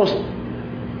 I almost,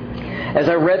 as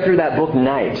I read through that book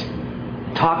Night,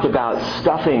 talked about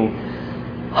stuffing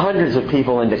hundreds of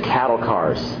people into cattle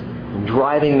cars,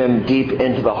 driving them deep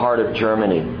into the heart of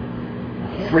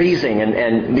Germany, freezing,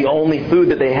 and the only food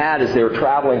that they had as they were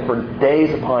traveling for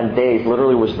days upon days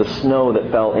literally was the snow that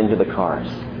fell into the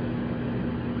cars.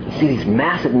 You see these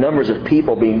massive numbers of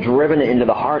people being driven into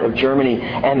the heart of Germany,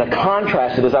 and the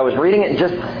contrast of, as I was reading it,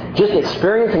 just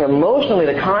experiencing emotionally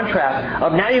the contrast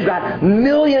of now you've got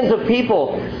millions of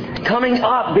people coming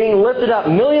up, being lifted up,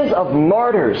 millions of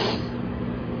martyrs,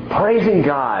 praising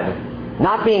God,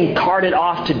 not being carted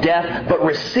off to death, but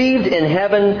received in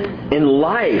heaven in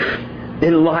life.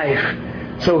 In life.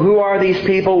 So who are these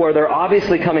people? Where they're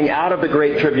obviously coming out of the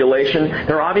Great Tribulation.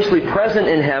 They're obviously present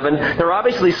in heaven. They're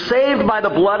obviously saved by the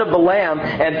blood of the Lamb.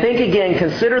 And think again,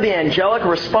 consider the angelic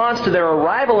response to their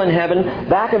arrival in heaven.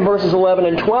 Back in verses 11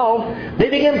 and 12,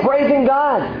 they begin praising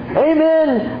God.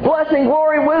 Amen. Blessing,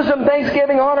 glory, wisdom,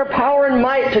 thanksgiving, honor, power, and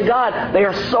might to God. They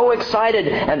are so excited.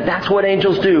 And that's what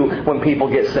angels do when people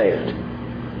get saved.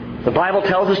 The Bible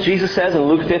tells us, Jesus says in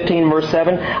Luke 15 verse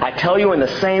 7, I tell you in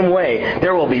the same way,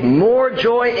 there will be more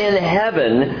joy in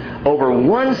heaven over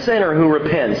one sinner who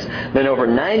repents than over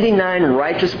 99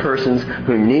 righteous persons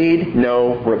who need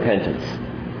no repentance.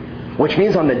 Which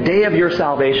means on the day of your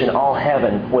salvation, all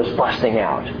heaven was busting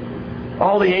out.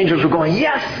 All the angels were going,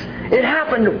 yes, it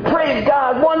happened, praise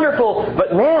God, wonderful.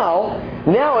 But now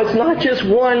it's not just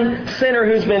one sinner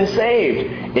who's been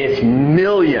saved. It's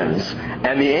millions.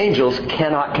 And the angels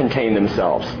cannot contain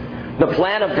themselves. The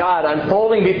plan of God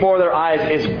unfolding before their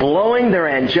eyes is blowing their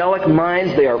angelic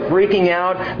minds. They are freaking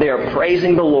out. They are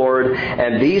praising the Lord.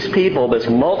 And these people, this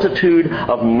multitude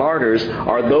of martyrs,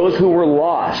 are those who were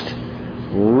lost,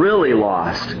 really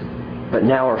lost, but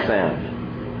now are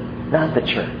found. Not the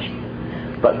church,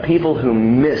 but people who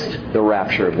missed the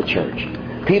rapture of the church.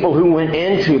 People who went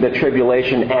into the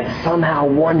tribulation and somehow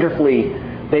wonderfully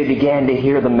they began to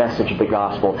hear the message of the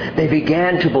gospel. They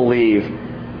began to believe,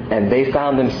 and they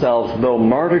found themselves, though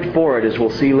martyred for it, as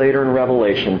we'll see later in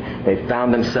Revelation, they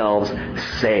found themselves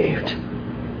saved.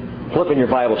 Flip in your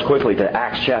Bibles quickly to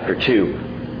Acts chapter 2.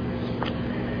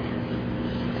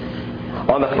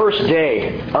 On the first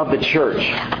day of the church,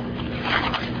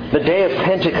 the day of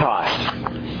Pentecost,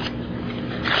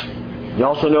 you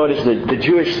also know it as the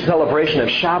Jewish celebration of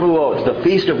Shavuot, the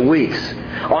Feast of Weeks.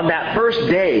 On that first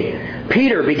day,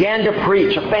 Peter began to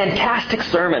preach a fantastic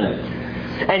sermon.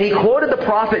 And he quoted the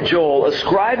prophet Joel,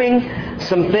 ascribing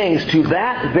some things to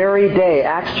that very day.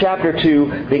 Acts chapter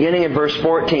 2, beginning in verse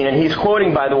 14. And he's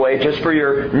quoting, by the way, just for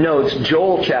your notes,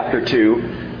 Joel chapter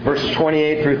 2, verses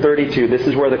 28 through 32. This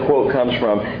is where the quote comes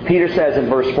from. Peter says in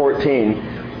verse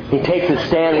 14, he takes his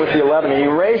stand with the 11, and he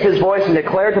raised his voice and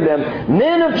declared to them,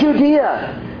 Men of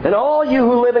Judea, and all you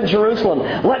who live in Jerusalem,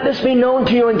 let this be known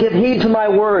to you and give heed to my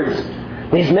words.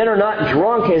 These men are not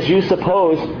drunk as you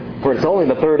suppose, for it's only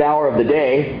the third hour of the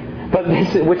day. But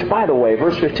this, which, by the way,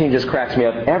 verse 15 just cracks me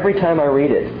up every time I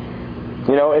read it.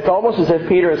 You know, it's almost as if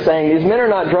Peter is saying, these men are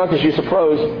not drunk as you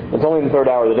suppose. It's only the third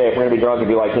hour of the day. If we're going to be drunk, it'd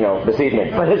be like, this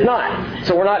evening. But it's not.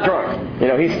 So we're not drunk.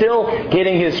 He's still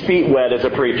getting his feet wet as a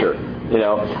preacher.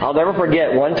 I'll never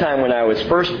forget one time when I was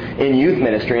first in youth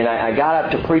ministry, and I got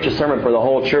up to preach a sermon for the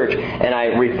whole church, and I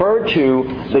referred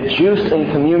to the juice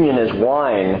in communion as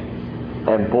wine.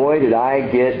 And boy, did I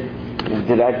get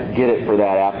it for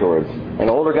that afterwards. An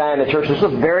older guy in the church, this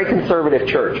was a very conservative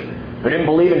church, who didn't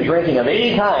believe in drinking of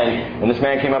any kind. And this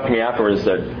man came up to me afterwards and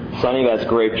said, Sonny, that's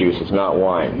grape juice, it's not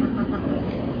wine.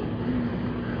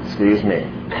 Excuse me.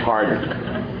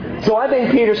 Pardon. So I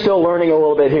think Peter's still learning a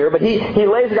little bit here, but he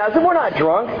lays it out. He said, we're not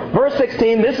drunk. Verse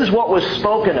 16, this is what was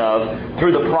spoken of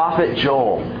through the prophet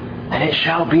Joel. And it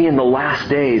shall be in the last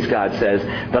days, God says,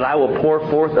 that I will pour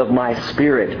forth of my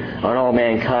Spirit on all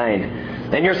mankind.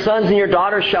 And your sons and your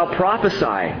daughters shall prophesy.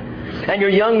 And your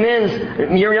young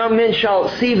men shall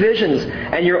see visions.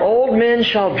 And your old men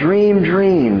shall dream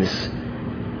dreams.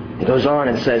 It goes on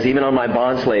and says, even on my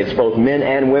bondslaves, both men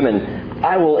and women,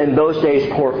 I will in those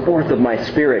days pour forth of my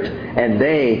Spirit, and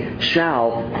they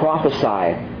shall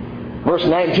prophesy. Verse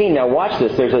 19, now watch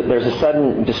this. There's a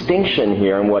sudden distinction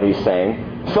here in what he's saying.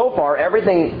 So far,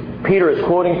 everything Peter is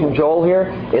quoting from Joel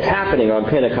here is happening on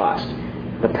Pentecost.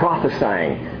 The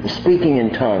prophesying, the speaking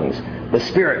in tongues, the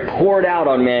Spirit poured out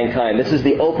on mankind. This is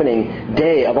the opening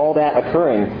day of all that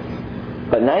occurring.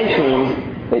 But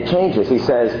 19, it changes. He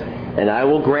says, and I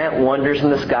will grant wonders in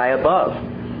the sky above,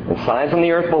 and signs on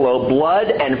the earth below, blood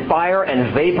and fire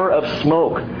and vapor of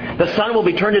smoke. The sun will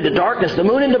be turned into darkness, the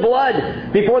moon into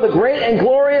blood, before the great and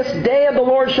glorious day of the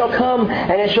Lord shall come.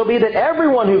 And it shall be that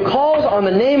everyone who calls on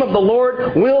the name of the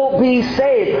Lord will be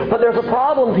saved. But there's a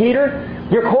problem, Peter.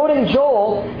 You're quoting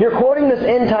Joel. You're quoting this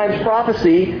end times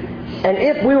prophecy. And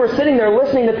if we were sitting there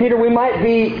listening to Peter, we might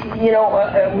be,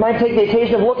 might take the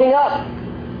occasion of looking up.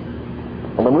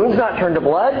 Well, the moon's not turned to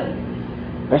blood.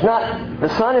 The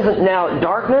sun isn't now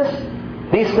darkness.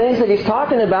 These things that he's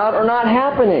talking about are not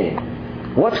happening.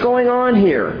 What's going on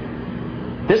here?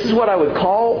 This is what I would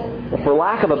call, for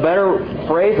lack of a better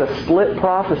phrase, a split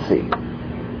prophecy.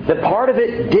 That part of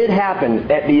it did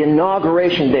happen at the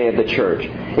inauguration day of the church.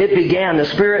 It began. The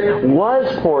Spirit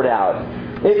was poured out.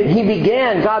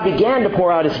 God began to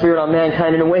pour out His Spirit on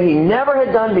mankind in a way He never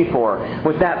had done before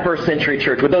with that first century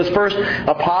church, with those first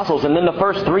apostles, and then the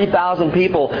first 3,000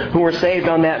 people who were saved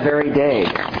on that very day.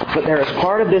 But there is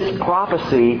part of this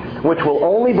prophecy which will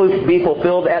only be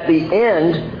fulfilled at the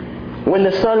end, when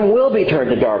the sun will be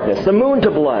turned to darkness, the moon to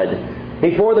blood,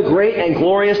 before the great and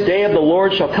glorious day of the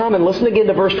Lord shall come. And listen again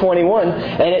to verse 21.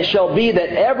 And it shall be that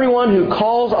everyone who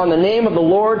calls on the name of the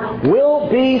Lord will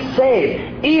be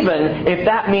saved, even if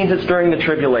that means it's during the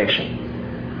tribulation.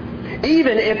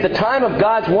 Even if the time of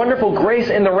God's wonderful grace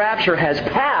in the rapture has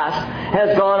passed,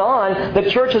 has gone on, the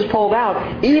church has pulled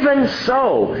out. Even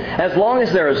so, as long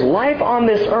as there is life on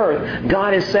this earth,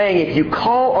 God is saying, if you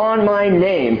call on my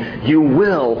name, you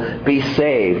will be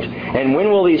saved. And when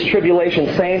will these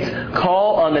tribulation saints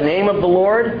call on the name of the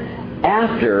Lord?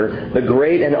 After the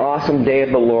great and awesome day of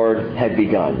the Lord had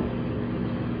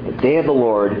begun. The day of the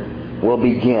Lord will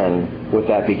begin with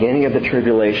that beginning of the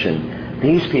tribulation.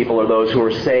 These people are those who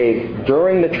are saved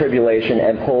during the tribulation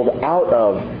and pulled out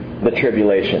of the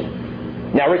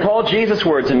tribulation. Now recall Jesus'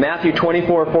 words in Matthew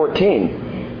 24:14.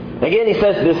 Again, He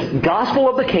says, this gospel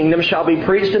of the kingdom shall be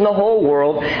preached in the whole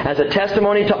world as a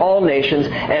testimony to all nations,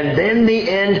 and then the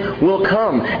end will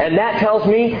come. And that tells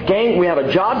me, gang, we have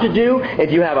a job to do. If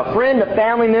you have a friend, a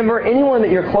family member, anyone that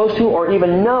you're close to or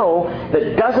even know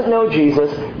that doesn't know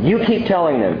Jesus, you keep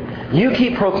telling them. You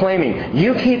keep proclaiming.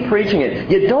 You keep preaching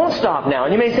it. You don't stop now.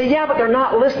 And you may say, yeah, but they're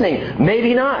not listening.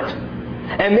 Maybe not.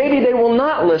 And maybe they will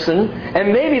not listen,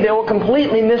 and maybe they will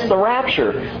completely miss the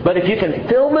rapture. But if you can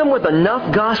fill them with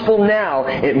enough gospel now,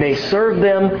 it may serve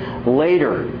them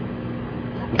later.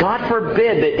 God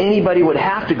forbid that anybody would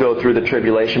have to go through the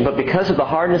tribulation, but because of the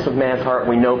hardness of man's heart,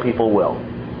 we know people will.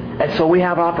 And so we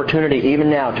have opportunity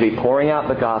even now to be pouring out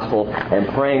the gospel and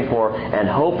praying for and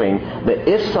hoping that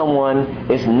if someone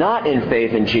is not in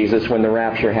faith in Jesus when the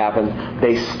rapture happens,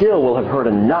 they still will have heard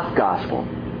enough gospel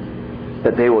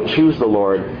that they will choose the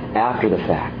Lord after the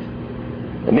fact.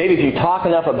 And maybe if you talk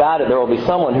enough about it, there will be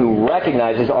someone who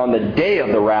recognizes on the day of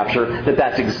the rapture that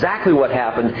that's exactly what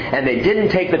happened, and they didn't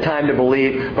take the time to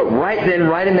believe, but right then,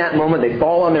 right in that moment, they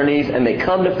fall on their knees and they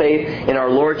come to faith in our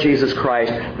Lord Jesus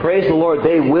Christ. Praise the Lord,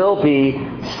 they will be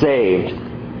saved.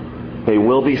 They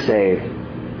will be saved.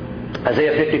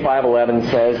 Isaiah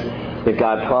 55:11 says that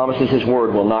God promises His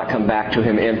Word will not come back to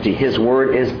Him empty. His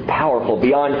Word is powerful,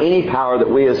 beyond any power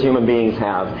that we as human beings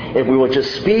have, if we will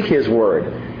just speak His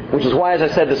Word. Which is why, as I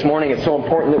said this morning, it's so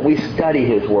important that we study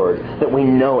His Word, that we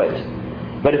know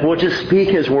it. But if we'll just speak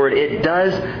His Word, it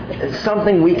does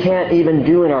something we can't even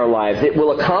do in our lives. It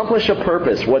will accomplish a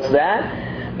purpose. What's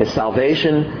that? The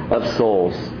salvation of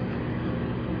souls.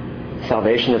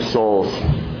 Salvation of souls.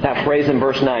 That phrase in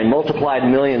verse 9, multiplied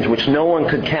millions, which no one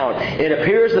could count. It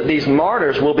appears that these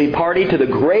martyrs will be party to the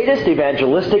greatest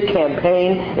evangelistic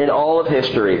campaign in all of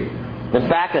history. In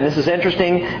fact, and this is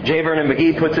interesting, J. Vernon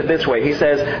McGee puts it this way. He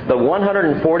says, the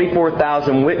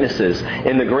 144,000 witnesses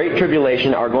in the Great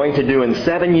Tribulation are going to do in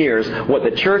 7 years what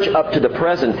the church up to the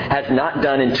present has not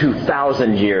done in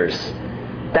 2,000 years.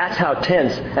 That's how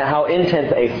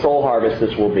intense a soul harvest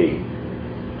this will be.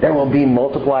 There will be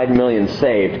multiplied millions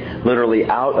saved, literally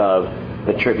out of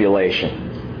the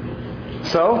tribulation.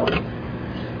 So,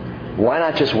 why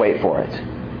not just wait for it?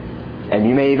 And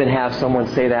you may even have someone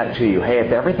say that to you. Hey,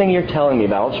 if everything you're telling me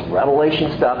about is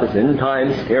Revelation stuff, is end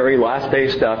time, scary, last day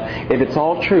stuff, if it's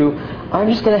all true, I'm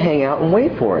just going to hang out and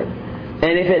wait for it.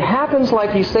 And if it happens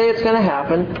like you say it's going to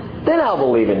happen, then I'll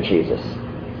believe in Jesus.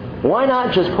 Why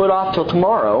not just put off till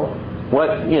tomorrow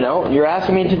what, you're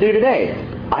asking me to do today?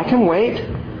 I can wait.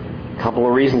 A couple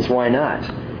of reasons why not.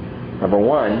 Number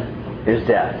one is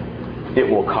death. It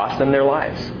will cost them their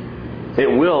lives. It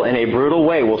will in a brutal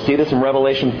way. We'll see this in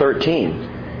Revelation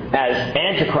 13. As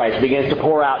Antichrist begins to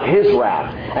pour out his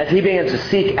wrath. As he begins to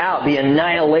seek out the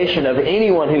annihilation of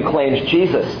anyone who claims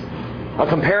Jesus. A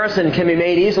comparison can be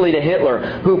made easily to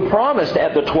Hitler, who promised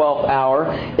at the 12th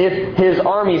hour, if his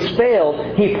armies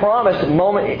failed, he promised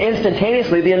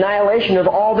instantaneously the annihilation of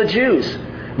all the Jews.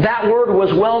 That word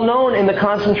was well known in the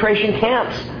concentration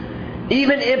camps.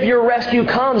 Even if your rescue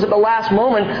comes at the last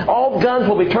moment, all guns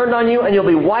will be turned on you and you'll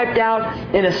be wiped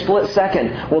out in a split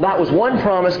second. Well, that was one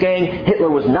promise, gang, Hitler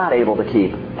was not able to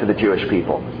keep to the Jewish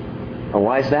people. And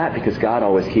why is that? Because God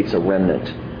always keeps a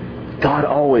remnant. God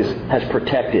always has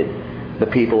protected the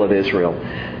people of Israel.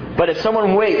 But if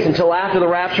someone waits until after the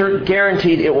rapture,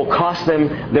 guaranteed it will cost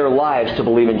them their lives to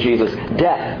believe in Jesus.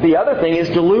 Death. The other thing is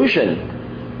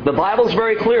delusion. The Bible is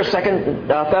very clear. 2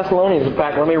 Thessalonians, in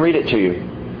fact, let me read it to you.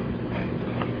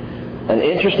 An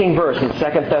interesting verse in 2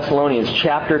 Thessalonians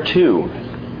chapter 2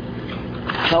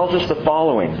 tells us the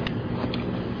following.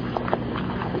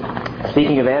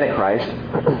 Speaking of Antichrist,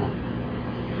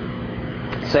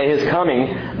 say his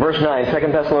coming, verse 9,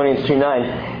 2 Thessalonians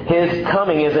 2:9, his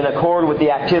coming is in accord with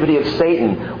the activity of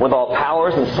Satan, with all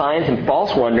powers and signs and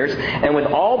false wonders, and with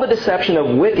all the deception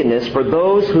of wickedness for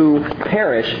those who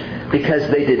perish, because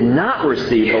they did not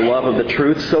receive the love of the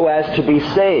truth so as to be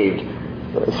saved.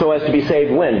 So as to be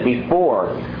saved when?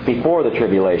 Before the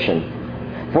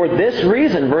tribulation. For this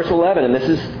reason, verse 11, and this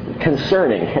is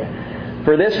concerning.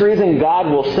 For this reason, God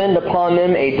will send upon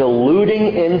them a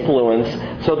deluding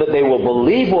influence so that they will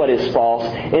believe what is false,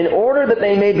 in order that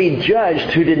they may be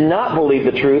judged who did not believe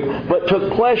the truth, but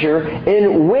took pleasure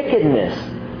in wickedness.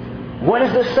 What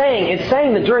is this saying? It's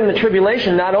saying that during the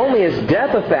tribulation, not only is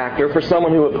death a factor for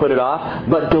someone who would put it off,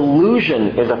 but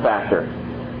delusion is a factor.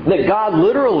 That God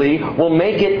literally will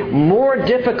make it more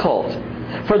difficult.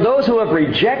 For those who have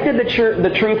rejected the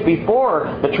truth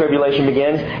before the tribulation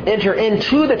begins, enter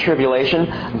into the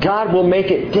tribulation, God will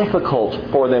make it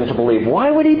difficult for them to believe.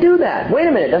 Why would He do that? Wait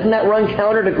a minute, doesn't that run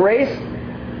counter to grace?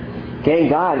 Gang,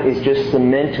 God is just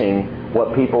cementing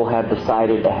what people have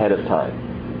decided ahead of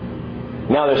time.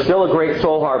 Now, there's still a great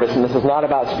soul harvest, and this is not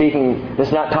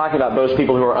talking about those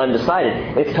people who are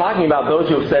undecided. It's talking about those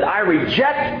who have said, I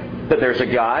reject that there's a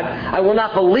God. I will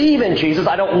not believe in Jesus.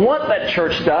 I don't want that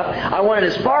church stuff. I want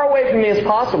it as far away from me as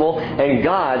possible. And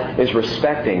God is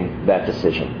respecting that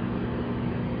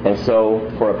decision. And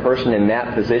so, for a person in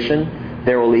that position,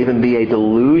 there will even be a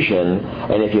delusion.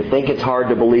 And if you think it's hard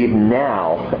to believe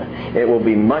now, it will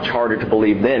be much harder to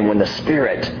believe then when the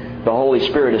Holy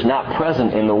Spirit is not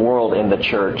present in the world, in the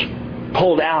church,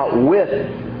 pulled out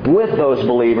with those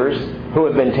believers who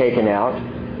have been taken out.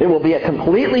 It will be a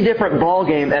completely different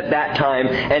ballgame at that time.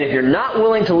 And if you're not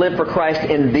willing to live for Christ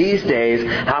in these days,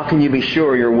 how can you be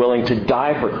sure you're willing to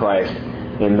die for Christ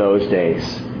in those days?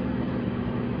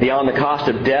 Beyond the cost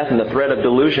of death and the threat of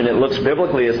delusion, it looks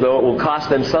biblically as though it will cost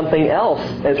them something else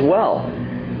as well.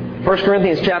 1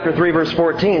 Corinthians chapter 3, verse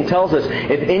 14 tells us,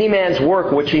 if any man's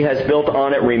work which he has built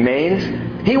on it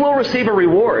remains, he will receive a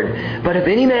reward. But if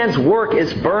any man's work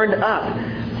is burned up,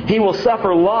 he will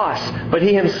suffer loss, but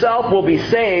he himself will be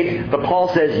saved. But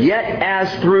Paul says, yet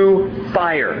as through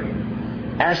fire.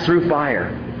 As through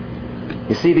fire.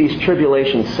 You see, these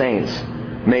tribulation saints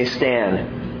may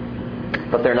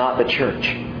stand, but they're not the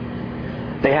church.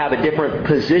 They have a different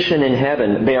position in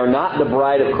heaven. They are not the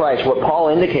bride of Christ. What Paul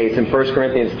indicates in 1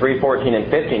 Corinthians 3:14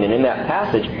 and 15, and in that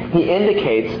passage, he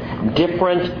indicates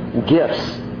different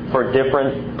gifts for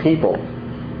different people.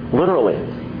 Literally.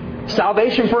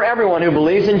 Salvation for everyone who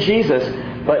believes in Jesus,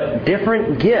 but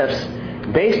different gifts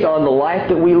based on the life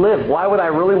that we live. Why would I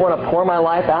really want to pour my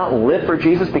life out and live for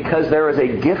Jesus? Because there is a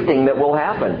gifting that will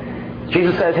happen.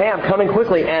 Jesus says, hey, I'm coming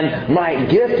quickly, and my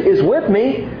gift is with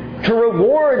me to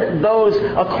reward those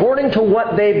according to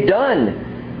what they've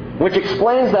done. Which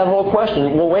explains that whole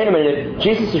question. Well, wait a minute. If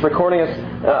Jesus is rewarding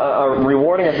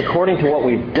us according to what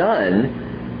we've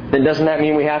done, then doesn't that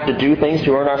mean we have to do things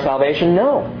to earn our salvation?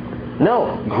 No.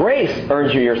 No. Grace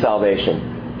earns you your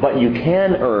salvation. But you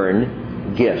can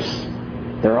earn gifts.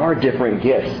 There are different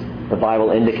gifts, the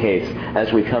Bible indicates,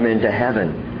 as we come into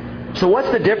heaven. So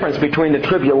what's the difference between the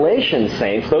tribulation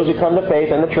saints, those who come to faith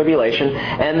in the tribulation,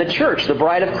 and the church, the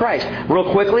bride of Christ?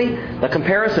 Real quickly, the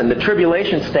comparison. The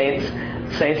tribulation saints,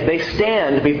 they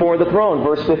stand before the throne.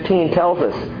 Verse 15 tells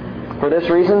us, for this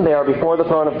reason they are before the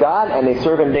throne of God, and they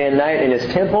serve Him day and night in His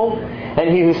temple. And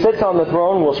He who sits on the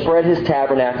throne will spread His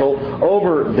tabernacle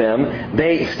over them.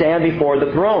 They stand before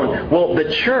the throne. Well, the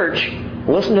church,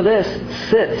 listen to this,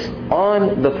 sits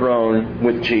on the throne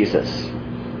with Jesus.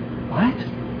 What?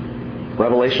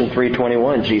 Revelation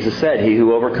 3:21, Jesus said, he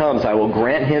who overcomes, I will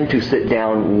grant him to sit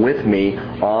down with me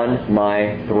on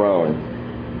my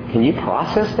throne. Can you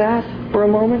process that for a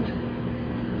moment?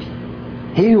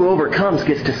 He who overcomes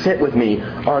gets to sit with me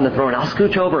on the throne. I'll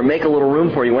scooch over and make a little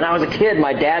room for you. When I was a kid,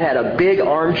 my dad had a big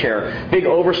armchair, big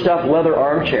overstuffed leather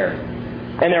armchair.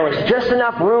 And there was just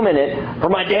enough room in it for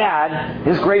my dad,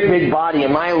 his great big body,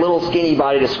 and my little skinny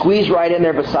body to squeeze right in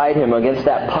there beside him against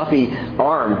that puffy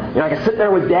arm. You know, I could sit there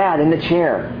with Dad in the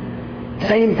chair.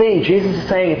 Same thing. Jesus is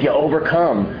saying, if you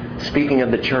overcome, speaking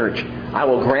of the church, I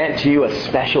will grant to you a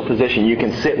special position. You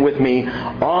can sit with me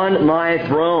on my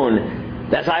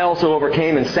throne, as I also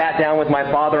overcame and sat down with my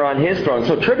Father on His throne.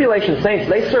 So tribulation saints,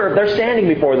 they're standing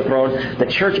before the throne. The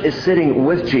church is sitting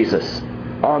with Jesus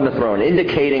on the throne,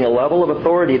 indicating a level of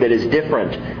authority that is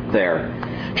different there.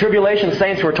 Tribulation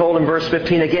saints, were told in verse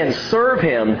 15 again, serve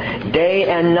Him day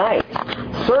and night.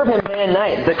 Serve Him day and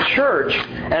night. The church,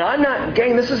 and I'm not,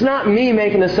 gang, this is not me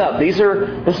making this up. This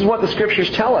is what the Scriptures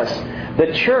tell us.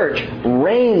 The church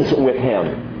reigns with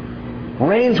Him.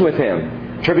 Reigns with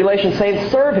Him. Tribulation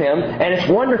saints serve Him, and it's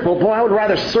wonderful. Boy, I would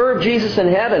rather serve Jesus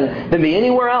in heaven than be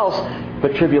anywhere else.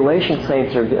 But tribulation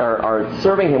saints are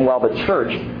serving Him while the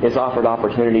church is offered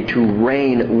opportunity to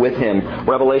reign with Him.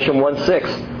 Revelation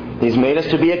 1:6. He's made us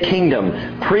to be a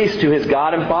kingdom, priests to His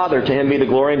God and Father. To Him be the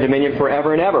glory and dominion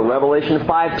forever and ever. Revelation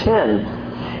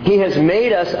 5:10. He has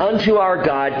made us unto our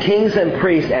God kings and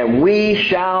priests, and we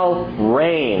shall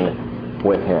reign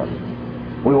with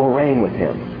Him. We will reign with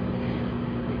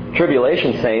Him.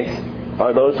 Tribulation saints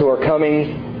are those who are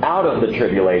coming out of the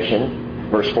tribulation.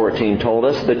 Verse 14 told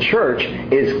us the church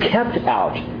is kept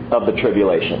out of the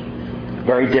tribulation.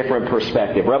 Very different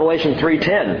perspective. Revelation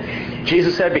 3:10.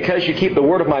 Jesus said, because you keep the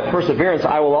word of my perseverance,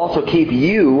 I will also keep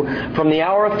you from the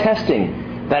hour of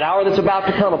testing, that hour that's about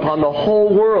to come upon the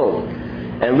whole world.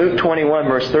 And Luke 21,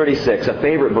 verse 36, a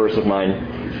favorite verse of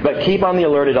mine. But keep on the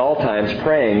alert at all times,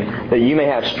 praying that you may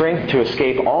have strength to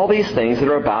escape all these things that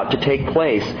are about to take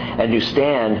place and to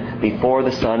stand before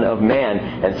the Son of Man.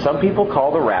 And some people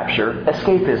call the rapture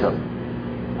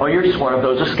escapism. Oh, you're just one of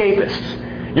those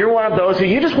escapists. You're one of those who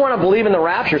you just want to believe in the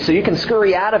rapture so you can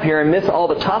scurry out of here and miss all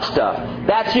the tough stuff.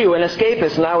 That's you, an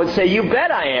escapist. And I would say, you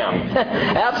bet I am.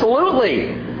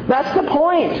 Absolutely. That's the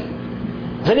point.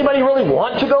 Does anybody really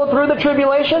want to go through the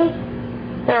tribulation?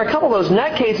 There are a couple of those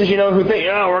nutcases, who think,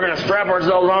 we're going to strap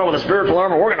ourselves on with a spiritual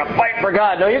armor. We're going to fight for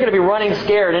God. No, you're going to be running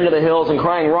scared into the hills and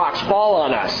crying, rocks, fall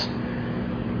on us.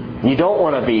 You don't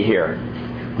want to be here.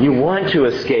 You want to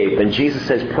escape. And Jesus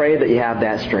says, pray that you have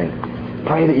that strength.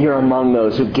 Pray that you're among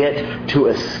those who get to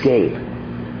escape.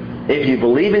 If you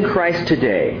believe in Christ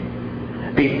today,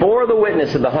 before the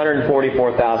witness of the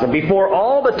 144,000, before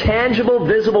all the tangible,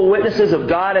 visible witnesses of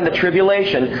God in the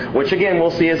tribulation, which again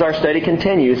we'll see as our study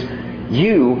continues,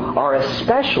 you are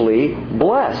especially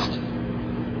blessed.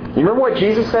 You remember what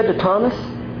Jesus said to Thomas?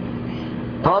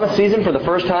 Thomas sees him for the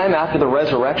first time after the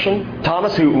resurrection.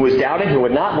 Thomas, who was doubting, who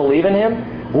would not believe in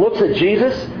him, looks at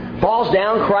Jesus, falls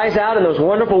down, cries out in those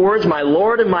wonderful words, "My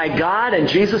Lord and my God." And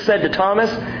Jesus said to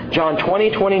Thomas, John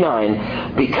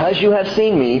 20:29, "Because you have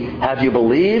seen me, have you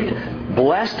believed?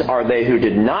 Blessed are they who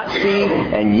did not see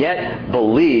and yet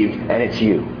believed," and it's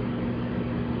you.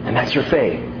 And that's your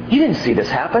faith. You didn't see this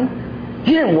happen.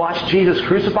 You didn't watch Jesus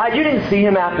crucified. You didn't see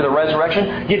Him after the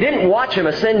resurrection. You didn't watch Him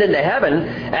ascend into heaven,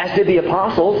 as did the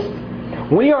apostles.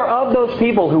 We are of those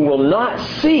people who will not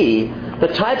see the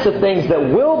types of things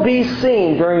that will be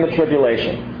seen during the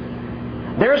tribulation.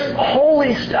 There's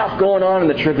holy stuff going on in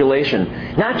the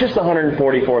tribulation. Not just the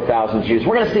 144,000 Jews.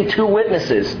 We're going to see two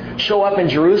witnesses show up in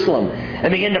Jerusalem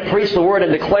and begin to preach the Word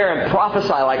and declare and prophesy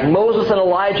like Moses and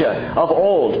Elijah of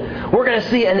old. We're going to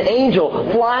see an angel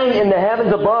flying in the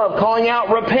heavens above calling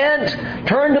out, "Repent!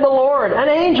 Turn to the Lord!" An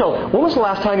angel. When was the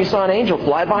last time you saw an angel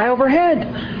fly by overhead?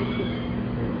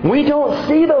 We don't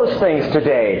see those things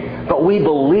today, but we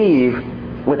believe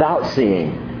without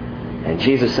seeing. And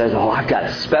Jesus says, "Oh, I've got a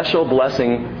special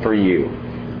blessing for you."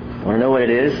 Want to know what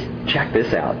it is? Check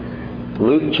this out.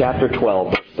 Luke chapter 12,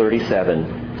 verse 37.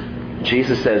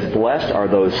 Jesus says, "Blessed are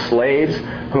those slaves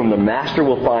whom the master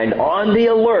will find on the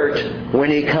alert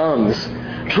when he comes.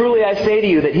 Truly I say to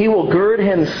you that he will gird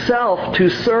himself to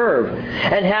serve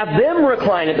and have them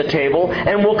recline at the table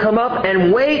and will come up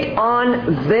and wait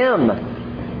on them."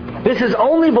 This is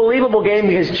only believable, game,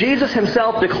 because Jesus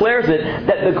Himself declares it,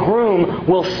 that the groom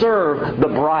will serve the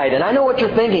bride. And I know what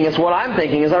you're thinking. It's what I'm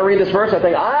thinking. As I read this verse, I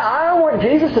think, I don't want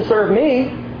Jesus to serve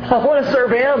me. I want to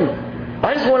serve Him.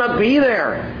 I just want to be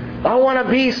there. I want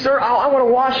to be I want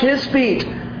to wash His feet.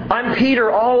 I'm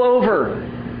Peter all over.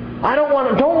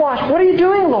 Don't wash. What are you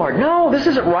doing, Lord? No, this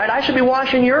isn't right. I should be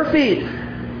washing your feet.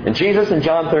 And Jesus in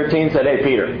John 13 said, "Hey,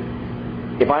 Peter,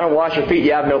 if I don't wash your feet,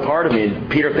 you have no part of me." And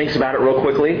Peter thinks about it real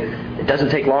quickly. It doesn't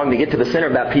take long to get to the center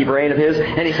of that pea brain of his.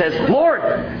 And he says, "Lord,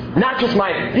 not just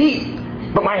my feet,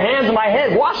 but my hands and my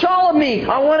head. Wash all of me.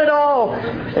 I want it all."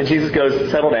 And Jesus goes,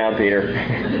 "Settle down, Peter.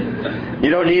 You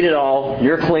don't need it all.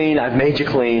 You're clean. I've made you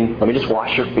clean. Let me just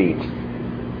wash your feet."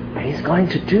 And He's going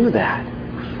to do that.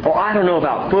 Well, I don't know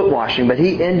about foot washing, but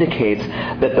He indicates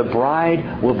that the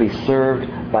bride will be served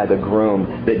by the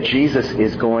groom, that Jesus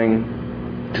is going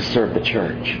to serve the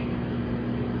church.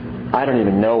 I don't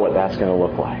even know what that's going to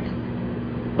look like.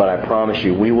 But I promise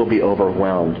you, we will be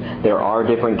overwhelmed. There are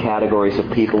different categories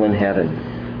of people in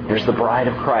heaven. There's the bride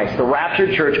of Christ, the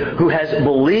raptured church, who has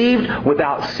believed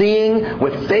without seeing,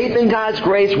 with faith in God's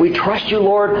grace. We trust you,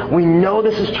 Lord. We know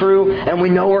this is true, and we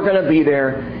know we're going to be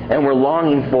there, and we're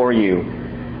longing for you.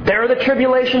 There are the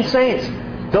tribulation saints.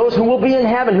 Those who will be in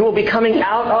heaven, who will be coming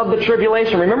out of the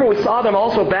tribulation. Remember, we saw them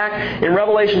also back in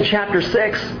Revelation chapter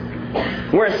 6,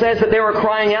 where it says that they were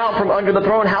crying out from under the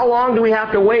throne, "How long do we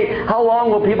have to wait? How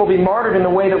long will people be martyred in the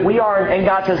way that we are?" And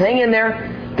God says, "Hang in there."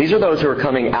 These are those who are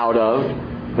coming out of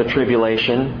the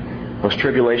tribulation, those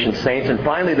tribulation saints. And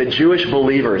finally, the Jewish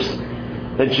believers.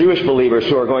 The Jewish believers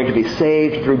who are going to be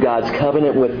saved through God's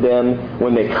covenant with them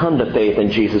when they come to faith in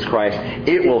Jesus Christ.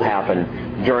 It will happen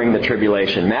during the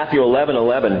tribulation. Matthew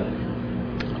 11:11,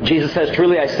 Jesus says,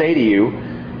 "Truly I say to you,"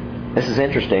 this is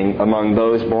interesting, "among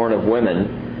those born of women,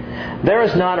 there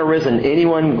has not arisen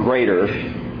anyone greater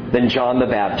than John the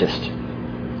Baptist.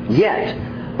 Yet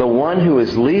the one who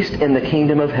is least in the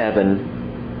kingdom of heaven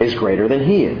is greater than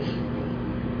he is."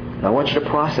 I want you to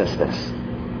process this.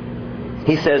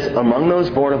 He says, among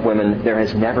those born of women, there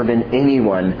has never been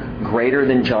anyone greater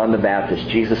than John the Baptist.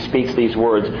 Jesus speaks these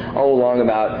words, along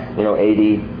about,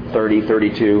 AD 30,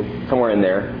 32, somewhere in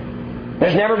there.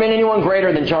 There's never been anyone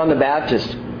greater than John the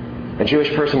Baptist. A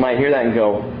Jewish person might hear that and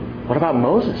go, what about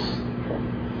Moses?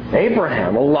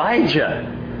 Abraham, Elijah,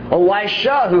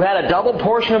 Elisha, who had a double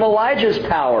portion of Elijah's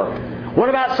power. What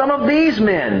about some of these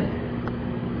men?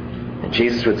 And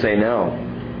Jesus would say, no.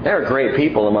 There are great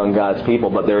people among God's people,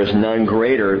 but there is none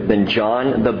greater than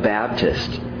John the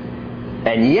Baptist.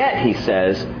 And yet, he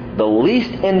says, the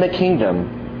least in the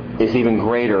kingdom is even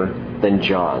greater than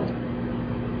John.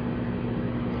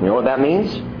 You know what that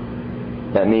means?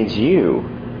 That means you,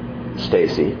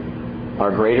 Stacy, are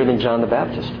greater than John the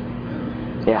Baptist.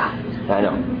 Yeah, I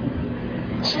know.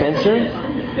 Spencer,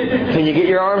 can you get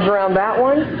your arms around that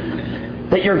one?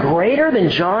 That you're greater than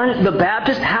John the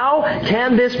Baptist? How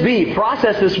can this be?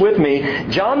 Process this with me.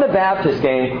 John the Baptist,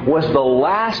 gang, was the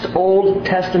last Old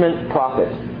Testament prophet.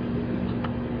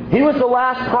 He was the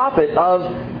last prophet of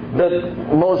the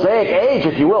Mosaic age,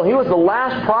 if you will. He was the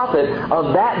last prophet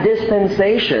of that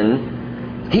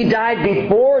dispensation. He died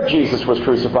before Jesus was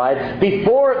crucified,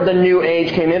 before the New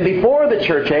Age came in, before the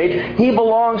church age. He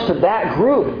belongs to that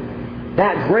group,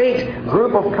 that great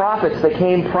group of prophets that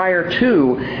came prior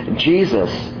to Jesus,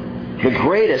 the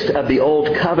greatest of the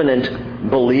Old Covenant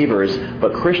believers.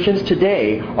 But Christians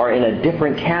today are in a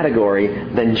different category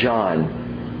than John.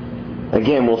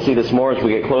 Again, we'll see this more as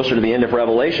we get closer to the end of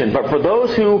Revelation. But for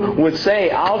those who would say,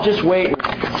 I'll just wait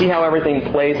and see how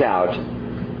everything plays out,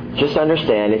 just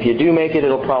understand, if you do make it,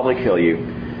 it'll probably kill you.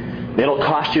 It'll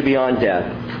cost you beyond death.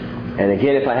 And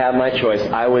again, if I have my choice,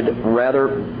 I would rather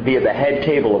be at the head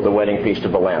table of the wedding feast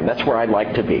of the Lamb. That's where I'd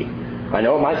like to be. I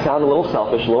know it might sound a little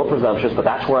selfish, a little presumptuous, but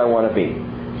that's where I want to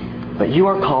be. But you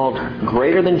are called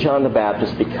greater than John the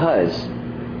Baptist because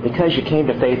you came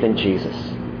to faith in Jesus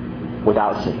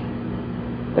without sin.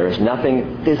 There is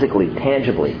nothing physically,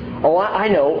 tangibly. Oh, I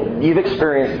know you've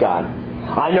experienced God.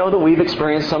 I know that we've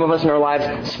experienced, some of us in our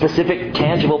lives, specific,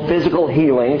 tangible, physical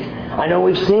healing. I know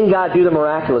we've seen God do the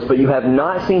miraculous, but you have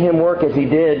not seen Him work as He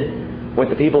did with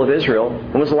the people of Israel.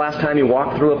 When was the last time you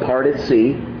walked through a parted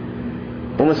sea?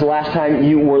 When was the last time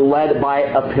you were led by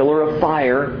a pillar of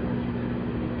fire?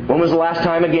 When was the last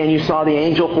time, again, you saw the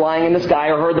angel flying in the sky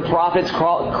or heard the prophets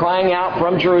crying out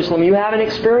from Jerusalem? You haven't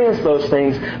experienced those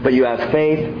things, but you have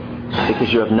faith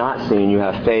because you have not seen. You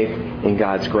have faith in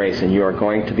God's grace, and you are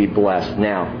going to be blessed.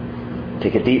 Now,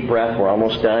 take a deep breath. We're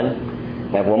almost done.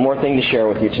 I have one more thing to share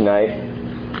with you tonight,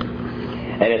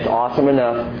 and it's awesome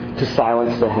enough to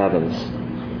silence the heavens.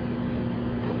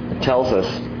 It tells us,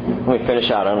 let me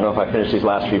finish out. I don't know if I finished these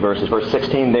last few verses. Verse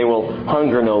 16, they will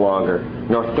hunger no longer,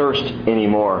 nor thirst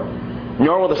anymore.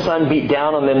 Nor will the sun beat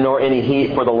down on them, nor any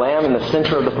heat. For the Lamb in the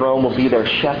center of the throne will be their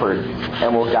shepherd,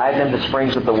 and will guide them to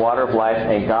springs of the water of life,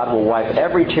 and God will wipe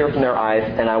every tear from their eyes.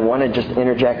 And I want to just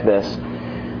interject this.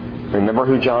 Remember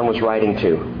who John was writing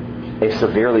to. A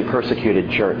severely persecuted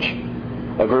church.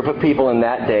 A group of people in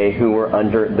that day who were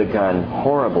under the gun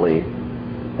horribly.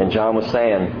 And John was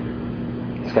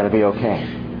saying, it's going to be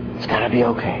okay. It's going to be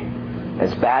okay.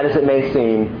 As bad as it may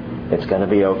seem, it's going to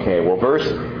be okay. Well, verse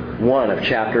 1 of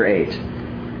chapter 8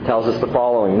 tells us the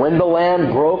following. When the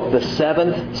Lamb broke the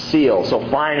seventh seal, so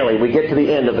finally we get to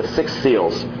the end of the six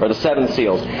seals, or the seven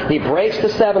seals. He breaks the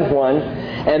seventh one,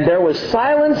 and there was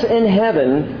silence in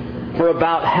heaven for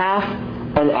about half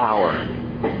an hour.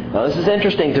 Now this is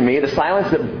interesting to me. The silence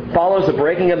that follows the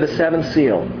breaking of the seventh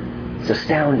seal is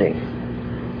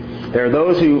astounding. There are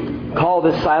those who call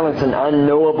this silence an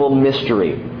unknowable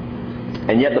mystery.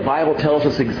 And yet the Bible tells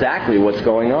us exactly what's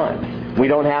going on. We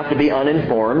don't have to be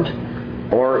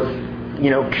uninformed or,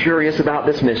 curious about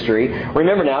this mystery.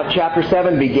 Remember now, chapter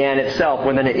 7 began itself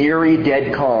with an eerie,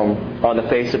 dead calm on the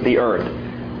face of the earth.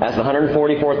 As the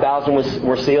 144,000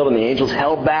 were sealed and the angels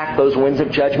held back those winds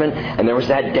of judgment, and there was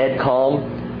that dead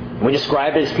calm. We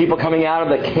described it as people coming out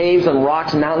of the caves and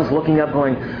rocks and mountains looking up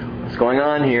going, what's going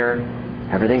on here?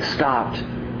 Everything stopped.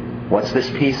 What's this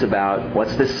peace about?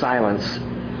 What's this silence?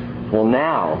 Well,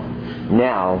 now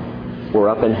we're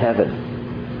up in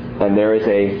heaven. And there is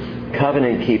a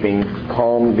covenant-keeping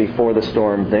calm before the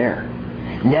storm there.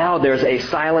 Now there's a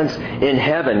silence in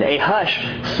heaven, a hush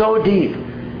so deep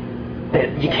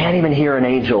that you can't even hear an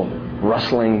angel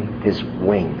rustling his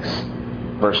wings.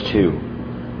 Verse 2.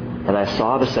 And I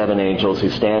saw the seven angels who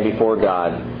stand before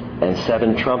God, and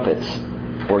seven trumpets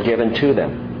were given to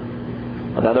them.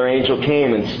 Another angel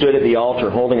came and stood at the altar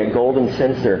holding a golden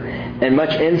censer, and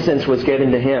much incense was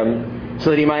given to him, so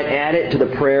that he might add it to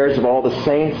the prayers of all the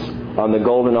saints on the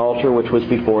golden altar which was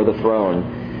before the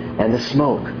throne. And the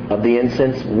smoke of the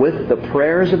incense with the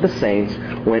prayers of the saints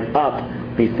went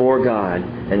up before God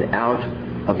and out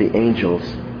of the angel's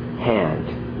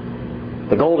hand.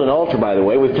 The golden altar, by the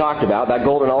way, we've talked about, that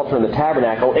golden altar in the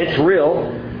tabernacle, it's real.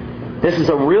 This is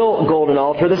a real golden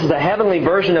altar. This is a heavenly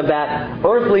version of that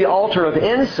earthly altar of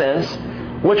incense,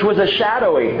 which was a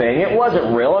shadowy thing. It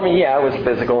wasn't real. I mean, yeah, it was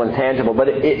physical and tangible, but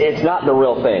it's not the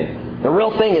real thing. The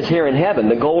real thing is here in heaven,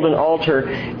 the golden altar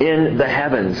in the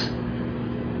heavens.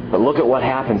 But look at what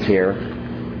happens here.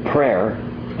 Prayer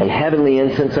and heavenly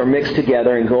incense are mixed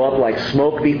together and go up like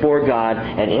smoke before God.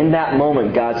 And in that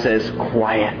moment, God says,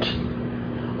 quiet.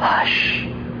 Hush.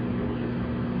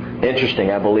 Interesting,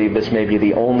 I believe this may be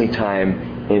the only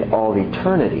time in all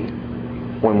eternity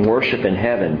when worship in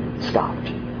heaven stopped.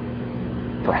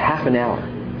 For half an hour,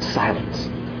 silence.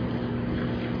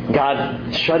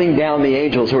 God shutting down the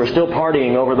angels who are still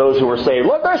partying over those who were saved.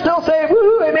 Look, they're still saved.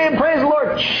 Woo-hoo, amen, praise the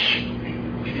Lord. Shh.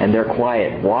 And they're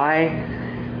quiet.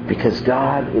 Why? Because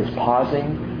God is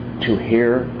pausing to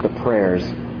hear the prayers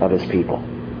of His people.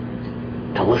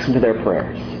 to listen to their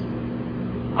prayers.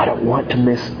 I don't want to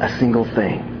miss a single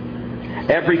thing.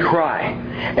 Every cry,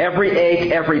 every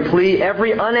ache, every plea,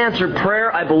 every unanswered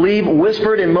prayer, I believe,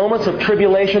 whispered in moments of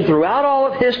tribulation throughout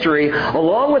all of history,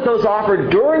 along with those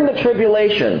offered during the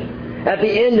tribulation, at the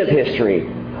end of history,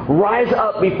 rise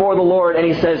up before the Lord, and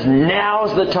He says,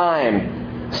 now's the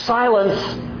time. Silence,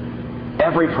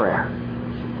 every prayer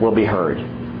will be heard.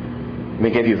 Let me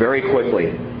give you very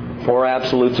quickly 4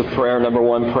 absolutes of prayer. Number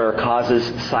 1, prayer causes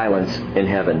silence in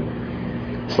heaven.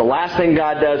 It's the last thing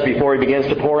God does before He begins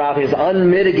to pour out His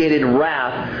unmitigated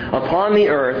wrath upon the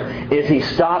earth is He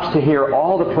stops to hear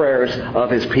all the prayers of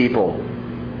His people.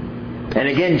 And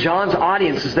again, John's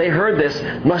audience, as they heard this,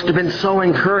 must have been so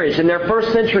encouraged in their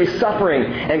first century suffering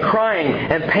and crying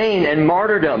and pain and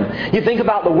martyrdom. You think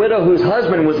about the widow whose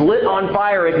husband was lit on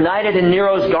fire, ignited in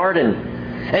Nero's garden.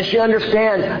 And she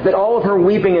understands that all of her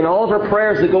weeping and all of her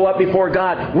prayers that go up before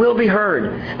God will be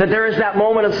heard. That there is that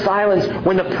moment of silence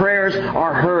when the prayers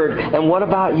are heard. And what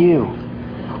about you?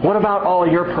 What about all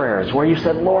your prayers where you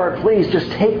said, Lord, please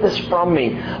just take this from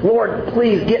me. Lord,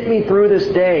 please get me through this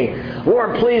day.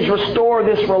 Lord, please restore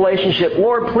this relationship.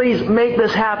 Lord, please make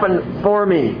this happen for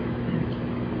me.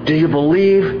 Do you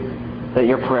believe that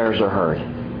your prayers are heard?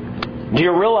 Do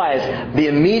you realize the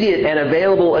immediate and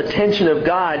available attention of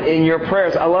God in your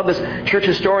prayers? I love this. Church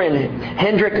historian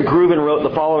Hendrik Grooven wrote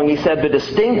the following. He said, the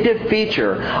distinctive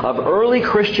feature of early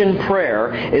Christian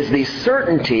prayer is the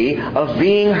certainty of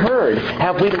being heard.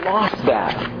 Have we lost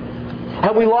that?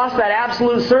 Have we lost that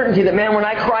absolute certainty that, man, when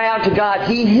I cry out to God,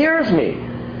 He hears me?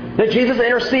 That Jesus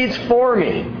intercedes for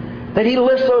me? That He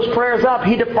lifts those prayers up.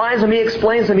 He defines them. He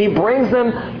explains them. He brings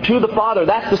them to the Father.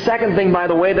 That's the second thing, by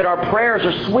the way, that our prayers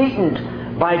are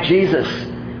sweetened by Jesus.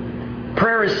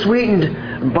 Prayer is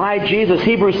sweetened by Jesus.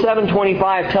 Hebrews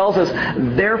 7:25 tells us,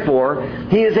 therefore,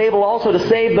 He is able also to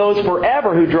save those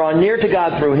forever who draw near to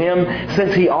God through Him,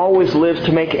 since He always lives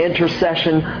to make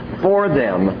intercession for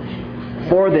them.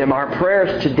 For them. Our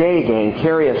prayers today, gang,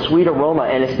 carry a sweet aroma,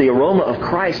 and it's the aroma of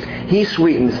Christ. He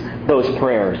sweetens those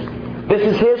prayers.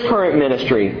 This is His current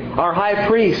ministry, our high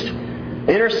priest,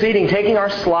 interceding, taking our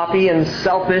sloppy and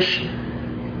selfish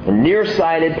and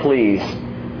nearsighted pleas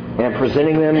and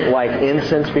presenting them like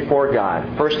incense before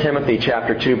God. 1 Timothy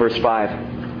chapter 2, verse 5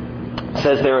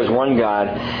 says there is one God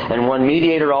and one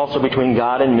mediator also between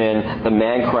God and men, the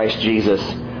man Christ Jesus,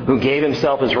 who gave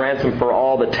Himself as ransom for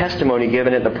all, the testimony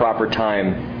given at the proper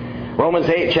time. Romans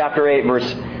 8,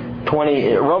 verse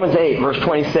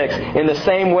 26. In the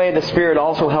same way, the Spirit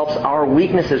also helps our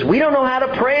weaknesses. We don't know how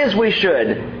to pray as we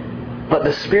should, but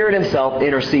the Spirit Himself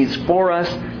intercedes for us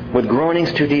with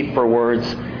groanings too deep for words.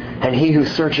 And He who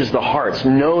searches the hearts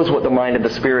knows what the mind of the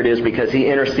Spirit is, because He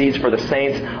intercedes for the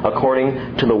saints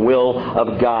according to the will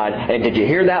of God. And did you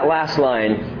hear that last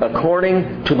line?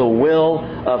 According to the will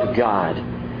of God.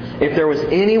 If there was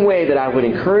any way that I would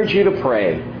encourage you to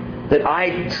pray, that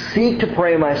I seek to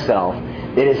pray myself,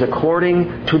 it is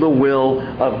according to the will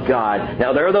of God.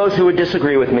 Now, there are those who would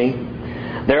disagree with me.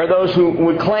 There are those who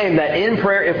would claim that in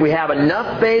prayer, if we have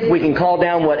enough faith, we can call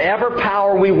down whatever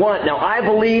power we want. Now, I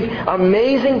believe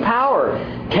amazing power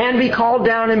can be called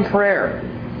down in prayer.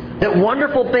 That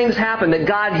wonderful things happen, that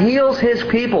God heals His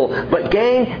people. But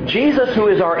gang, Jesus, who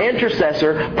is our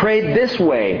intercessor, prayed this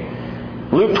way.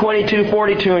 Luke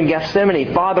 22:42 in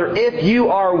Gethsemane, Father, if You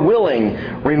are willing,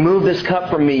 remove this cup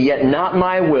from me, yet not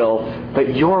my will,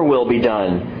 but Your will be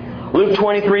done. Luke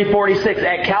 23:46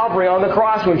 at Calvary on the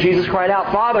cross, when Jesus cried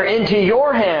out, Father, into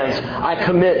Your hands I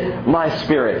commit my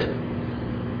spirit.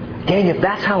 Gang, if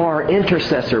that's how our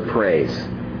intercessor prays,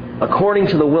 according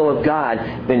to the will of God,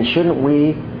 then shouldn't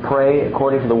we pray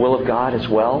according to the will of God as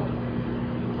well?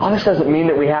 All this doesn't mean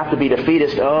that we have to be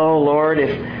defeatist. Oh, Lord, if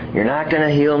You're not going to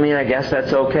heal me, I guess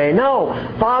that's okay. No,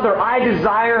 Father, I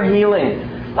desire healing.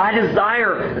 I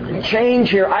desire change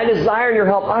here. I desire Your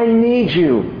help. I need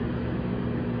You.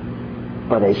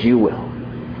 But as You will.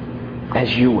 As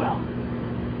You will.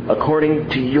 According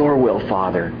to Your will,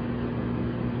 Father.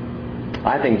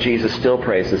 I think Jesus still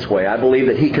prays this way. I believe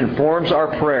that He conforms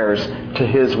our prayers to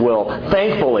His will.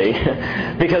 Thankfully,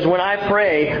 because when I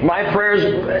pray, my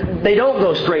prayers, they don't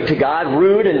go straight to God,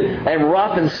 rude and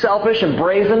rough and selfish and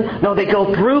brazen. No, they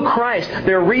go through Christ.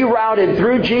 They're rerouted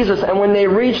through Jesus. And when they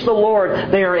reach the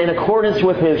Lord, they are in accordance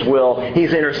with His will.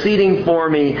 He's interceding for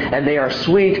me, and they are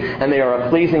sweet, and they are a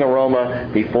pleasing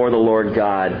aroma before the Lord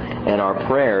God. And our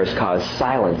prayers cause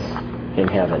silence in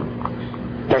heaven.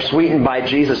 They're sweetened by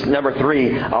Jesus. Number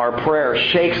 3, our prayer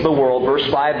shakes the world. Verse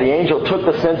 5, the angel took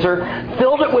the censer,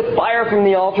 filled it with fire from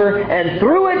the altar, and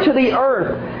threw it to the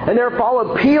earth. And there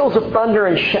followed peals of thunder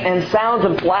and sounds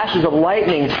and flashes of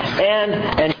lightning and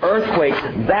an earthquake.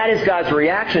 That is God's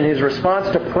reaction, His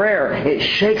response to prayer. It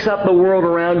shakes up the world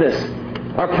around us.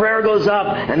 Our prayer goes up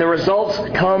and the results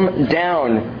come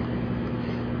down.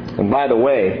 And by the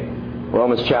way,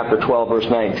 Romans chapter 12, verse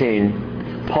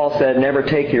 19, Paul said, never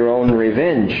take your own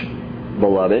revenge,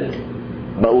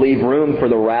 beloved, but leave room for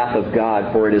the wrath of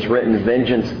God, for it is written,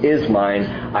 vengeance is mine,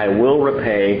 I will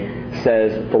repay,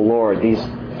 says the Lord. These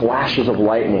flashes of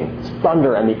lightning,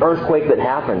 thunder, and the earthquake that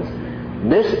happens.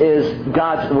 This is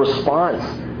God's response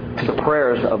to the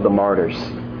prayers of the martyrs.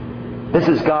 This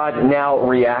is God now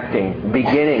reacting,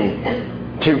 beginning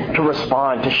to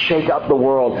respond, to shake up the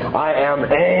world. I am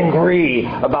angry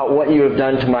about what you have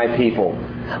done to my people.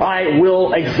 I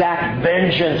will exact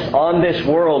vengeance on this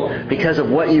world because of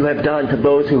what you have done to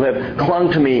those who have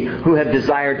clung to me, who have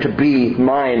desired to be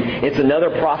mine. It's another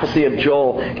prophecy of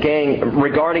Joel, gang,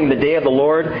 regarding the day of the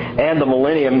Lord and the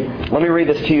millennium. Let me read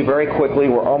this to you very quickly.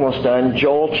 We're almost done.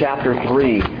 Joel chapter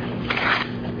 3.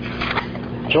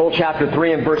 Joel chapter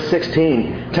 3 and verse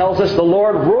 16 tells us the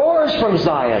Lord roars from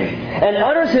Zion and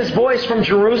utters His voice from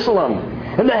Jerusalem,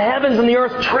 and the heavens and the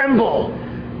earth tremble.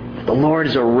 The Lord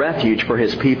is a refuge for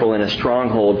His people and a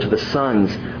stronghold to the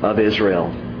sons of Israel.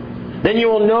 Then you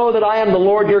will know that I am the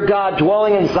Lord your God,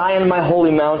 dwelling in Zion, my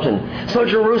holy mountain. So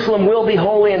Jerusalem will be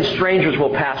holy, and strangers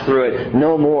will pass through it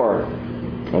no more.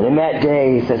 And in that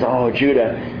day, He says, oh,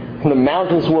 Judah, the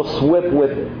mountains will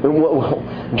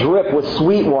drip with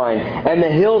sweet wine, and the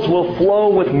hills will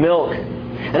flow with milk.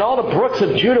 And all the brooks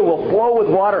of Judah will flow with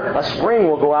water. A spring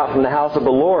will go out from the house of the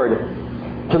Lord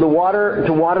to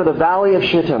water the valley of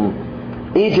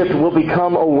Shittim. Egypt will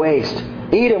become a waste.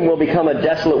 Edom will become a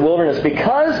desolate wilderness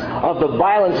because of the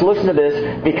violence, listen to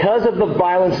this, because of the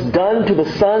violence done to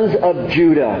the sons of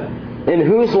Judah, in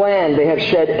whose land they have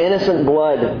shed innocent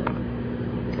blood.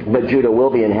 But Judah will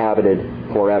be inhabited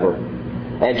forever,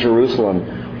 and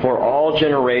Jerusalem for all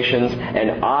generations,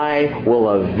 and I will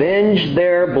avenge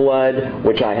their blood,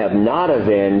 which I have not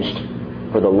avenged,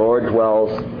 for the Lord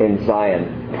dwells in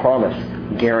Zion.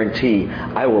 Promise, guarantee,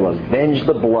 I will avenge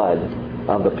the blood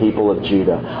of the people of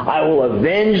Judah. I will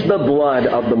avenge the blood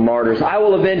of the martyrs. I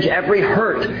will avenge every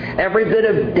hurt, every bit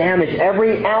of damage,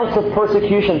 every ounce of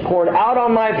persecution poured out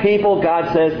on my people.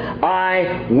 God says,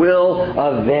 I will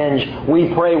avenge.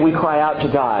 We pray, we cry out to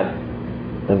God.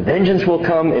 The vengeance will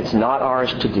come. It's not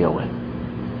ours to deal with.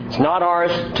 It's not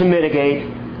ours to mitigate.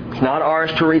 It's not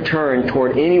ours to return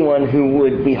toward anyone who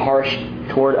would be harsh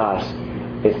toward us.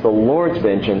 It's the Lord's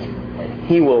vengeance, and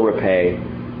He will repay.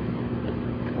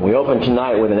 We open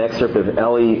tonight with an excerpt of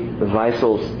Elie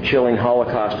Wiesel's chilling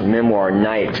Holocaust memoir,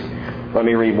 Night. Let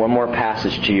me read one more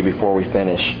passage to you before we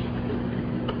finish.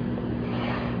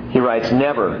 He writes,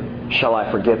 never shall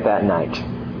I forget that night.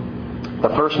 The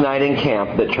first night in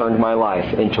camp that turned my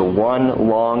life into one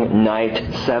long night,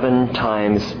 7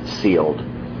 times sealed.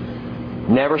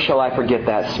 Never shall I forget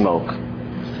that smoke.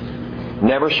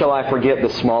 Never shall I forget the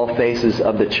small faces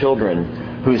of the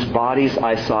children whose bodies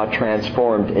I saw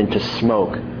transformed into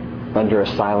smoke under a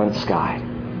silent sky.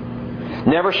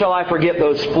 Never shall I forget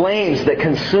those flames that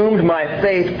consumed my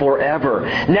faith forever.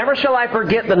 Never shall I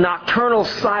forget the nocturnal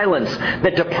silence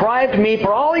that deprived me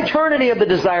for all eternity of the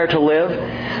desire to live.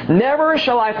 Never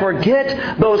shall I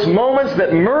forget those moments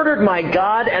that murdered my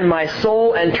God and my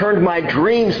soul and turned my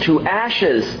dreams to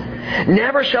ashes.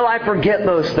 Never shall I forget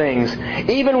those things,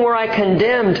 even were I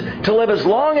condemned to live as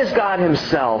long as God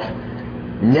Himself.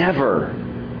 Never.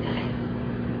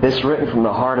 This written from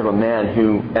the heart of a man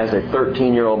who, as a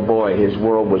 13-year-old boy, his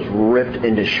world was ripped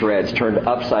into shreds, turned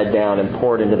upside down, and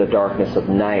poured into the darkness of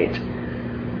night.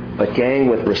 But gang,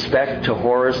 with respect to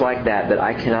horrors like that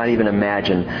I cannot even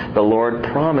imagine, the Lord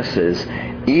promises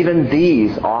even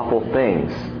these awful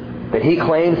things that He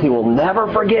claims He will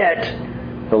never forget.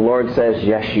 The Lord says,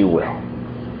 yes, you will.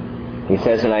 He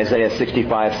says in Isaiah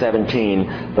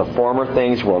 65:17, the former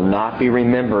things will not be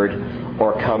remembered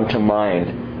or come to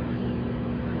mind.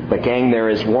 But gang, there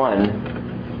is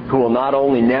one who will not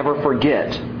only never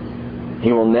forget,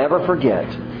 He will never forget.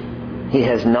 He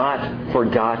has not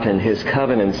forgotten His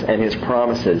covenants and His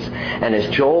promises. And as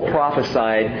Joel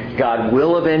prophesied, God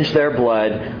will avenge their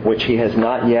blood, which He has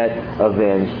not yet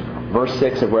avenged. Verse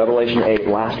 6 of Revelation 8,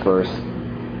 last verse.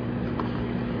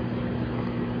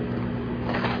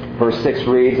 Verse 6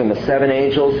 reads, and the 7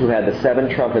 angels who had the 7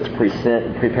 trumpets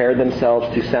prepared themselves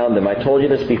to sound them. I told you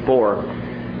this before.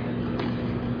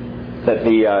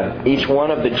 that each one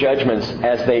of the judgments,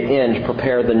 as they end,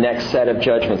 prepare the next set of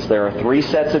judgments. There are 3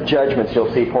 sets of judgments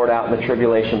you'll see poured out in the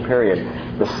tribulation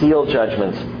period. The seal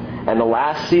judgments. And the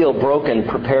last seal broken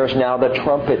prepares now the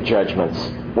trumpet judgments,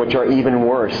 which are even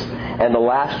worse. And the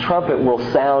last trumpet will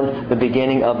sound the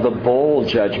beginning of the bowl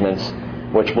judgments,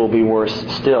 which will be worse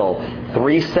still.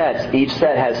 3 sets. Each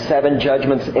set has 7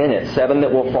 judgments in it. 7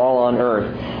 that will fall on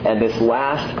earth. And this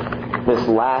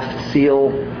last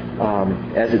seal,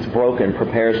 as it's broken,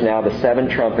 prepares now the 7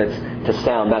 trumpets to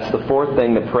sound. That's the 4th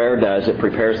thing the prayer does. It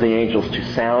prepares the angels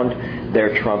to sound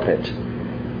their trumpet.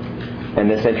 And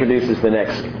this introduces the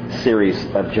next series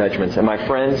of judgments. And my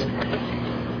friends,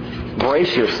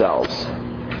 brace yourselves,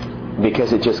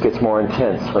 because it just gets more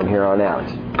intense from here on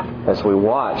out, as we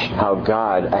watch how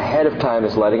God ahead of time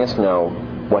is letting us know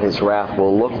what His wrath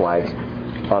will look like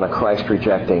on a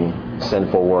Christ-rejecting,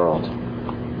 sinful world.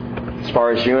 As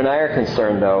far as you and I are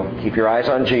concerned, though, keep your eyes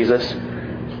on Jesus,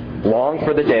 long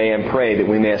for the day, and pray that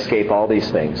we may escape all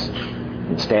these things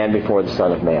and stand before the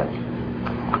Son of Man.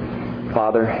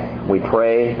 Father, we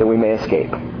pray that we may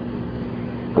escape.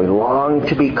 We long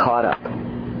to be caught up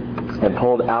and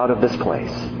pulled out of this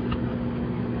place.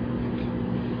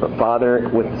 But Father,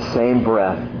 with the same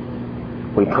breath,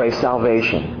 we pray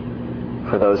salvation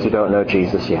for those who don't know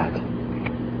Jesus yet.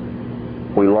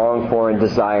 We long for and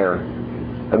desire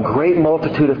a great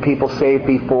multitude of people saved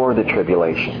before the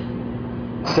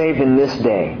tribulation, saved in this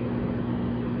day.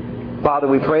 Father,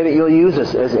 we pray that You'll use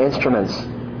us as instruments,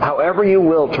 however You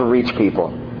will, to reach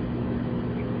people.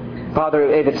 Father,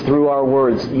 if it's through our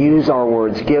words, use our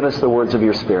words. Give us the words of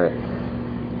Your Spirit.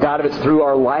 God, if it's through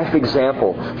our life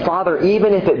example, Father,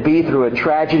 even if it be through a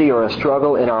tragedy or a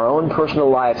struggle in our own personal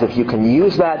lives, if You can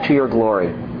use that to Your glory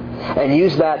and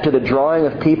use that to the drawing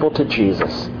of people to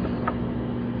Jesus,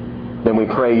 then we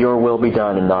pray Your will be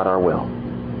done and not our will.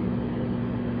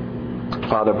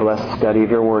 Father, bless the study of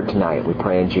Your word tonight. We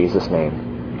pray in Jesus'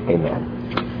 name. Amen.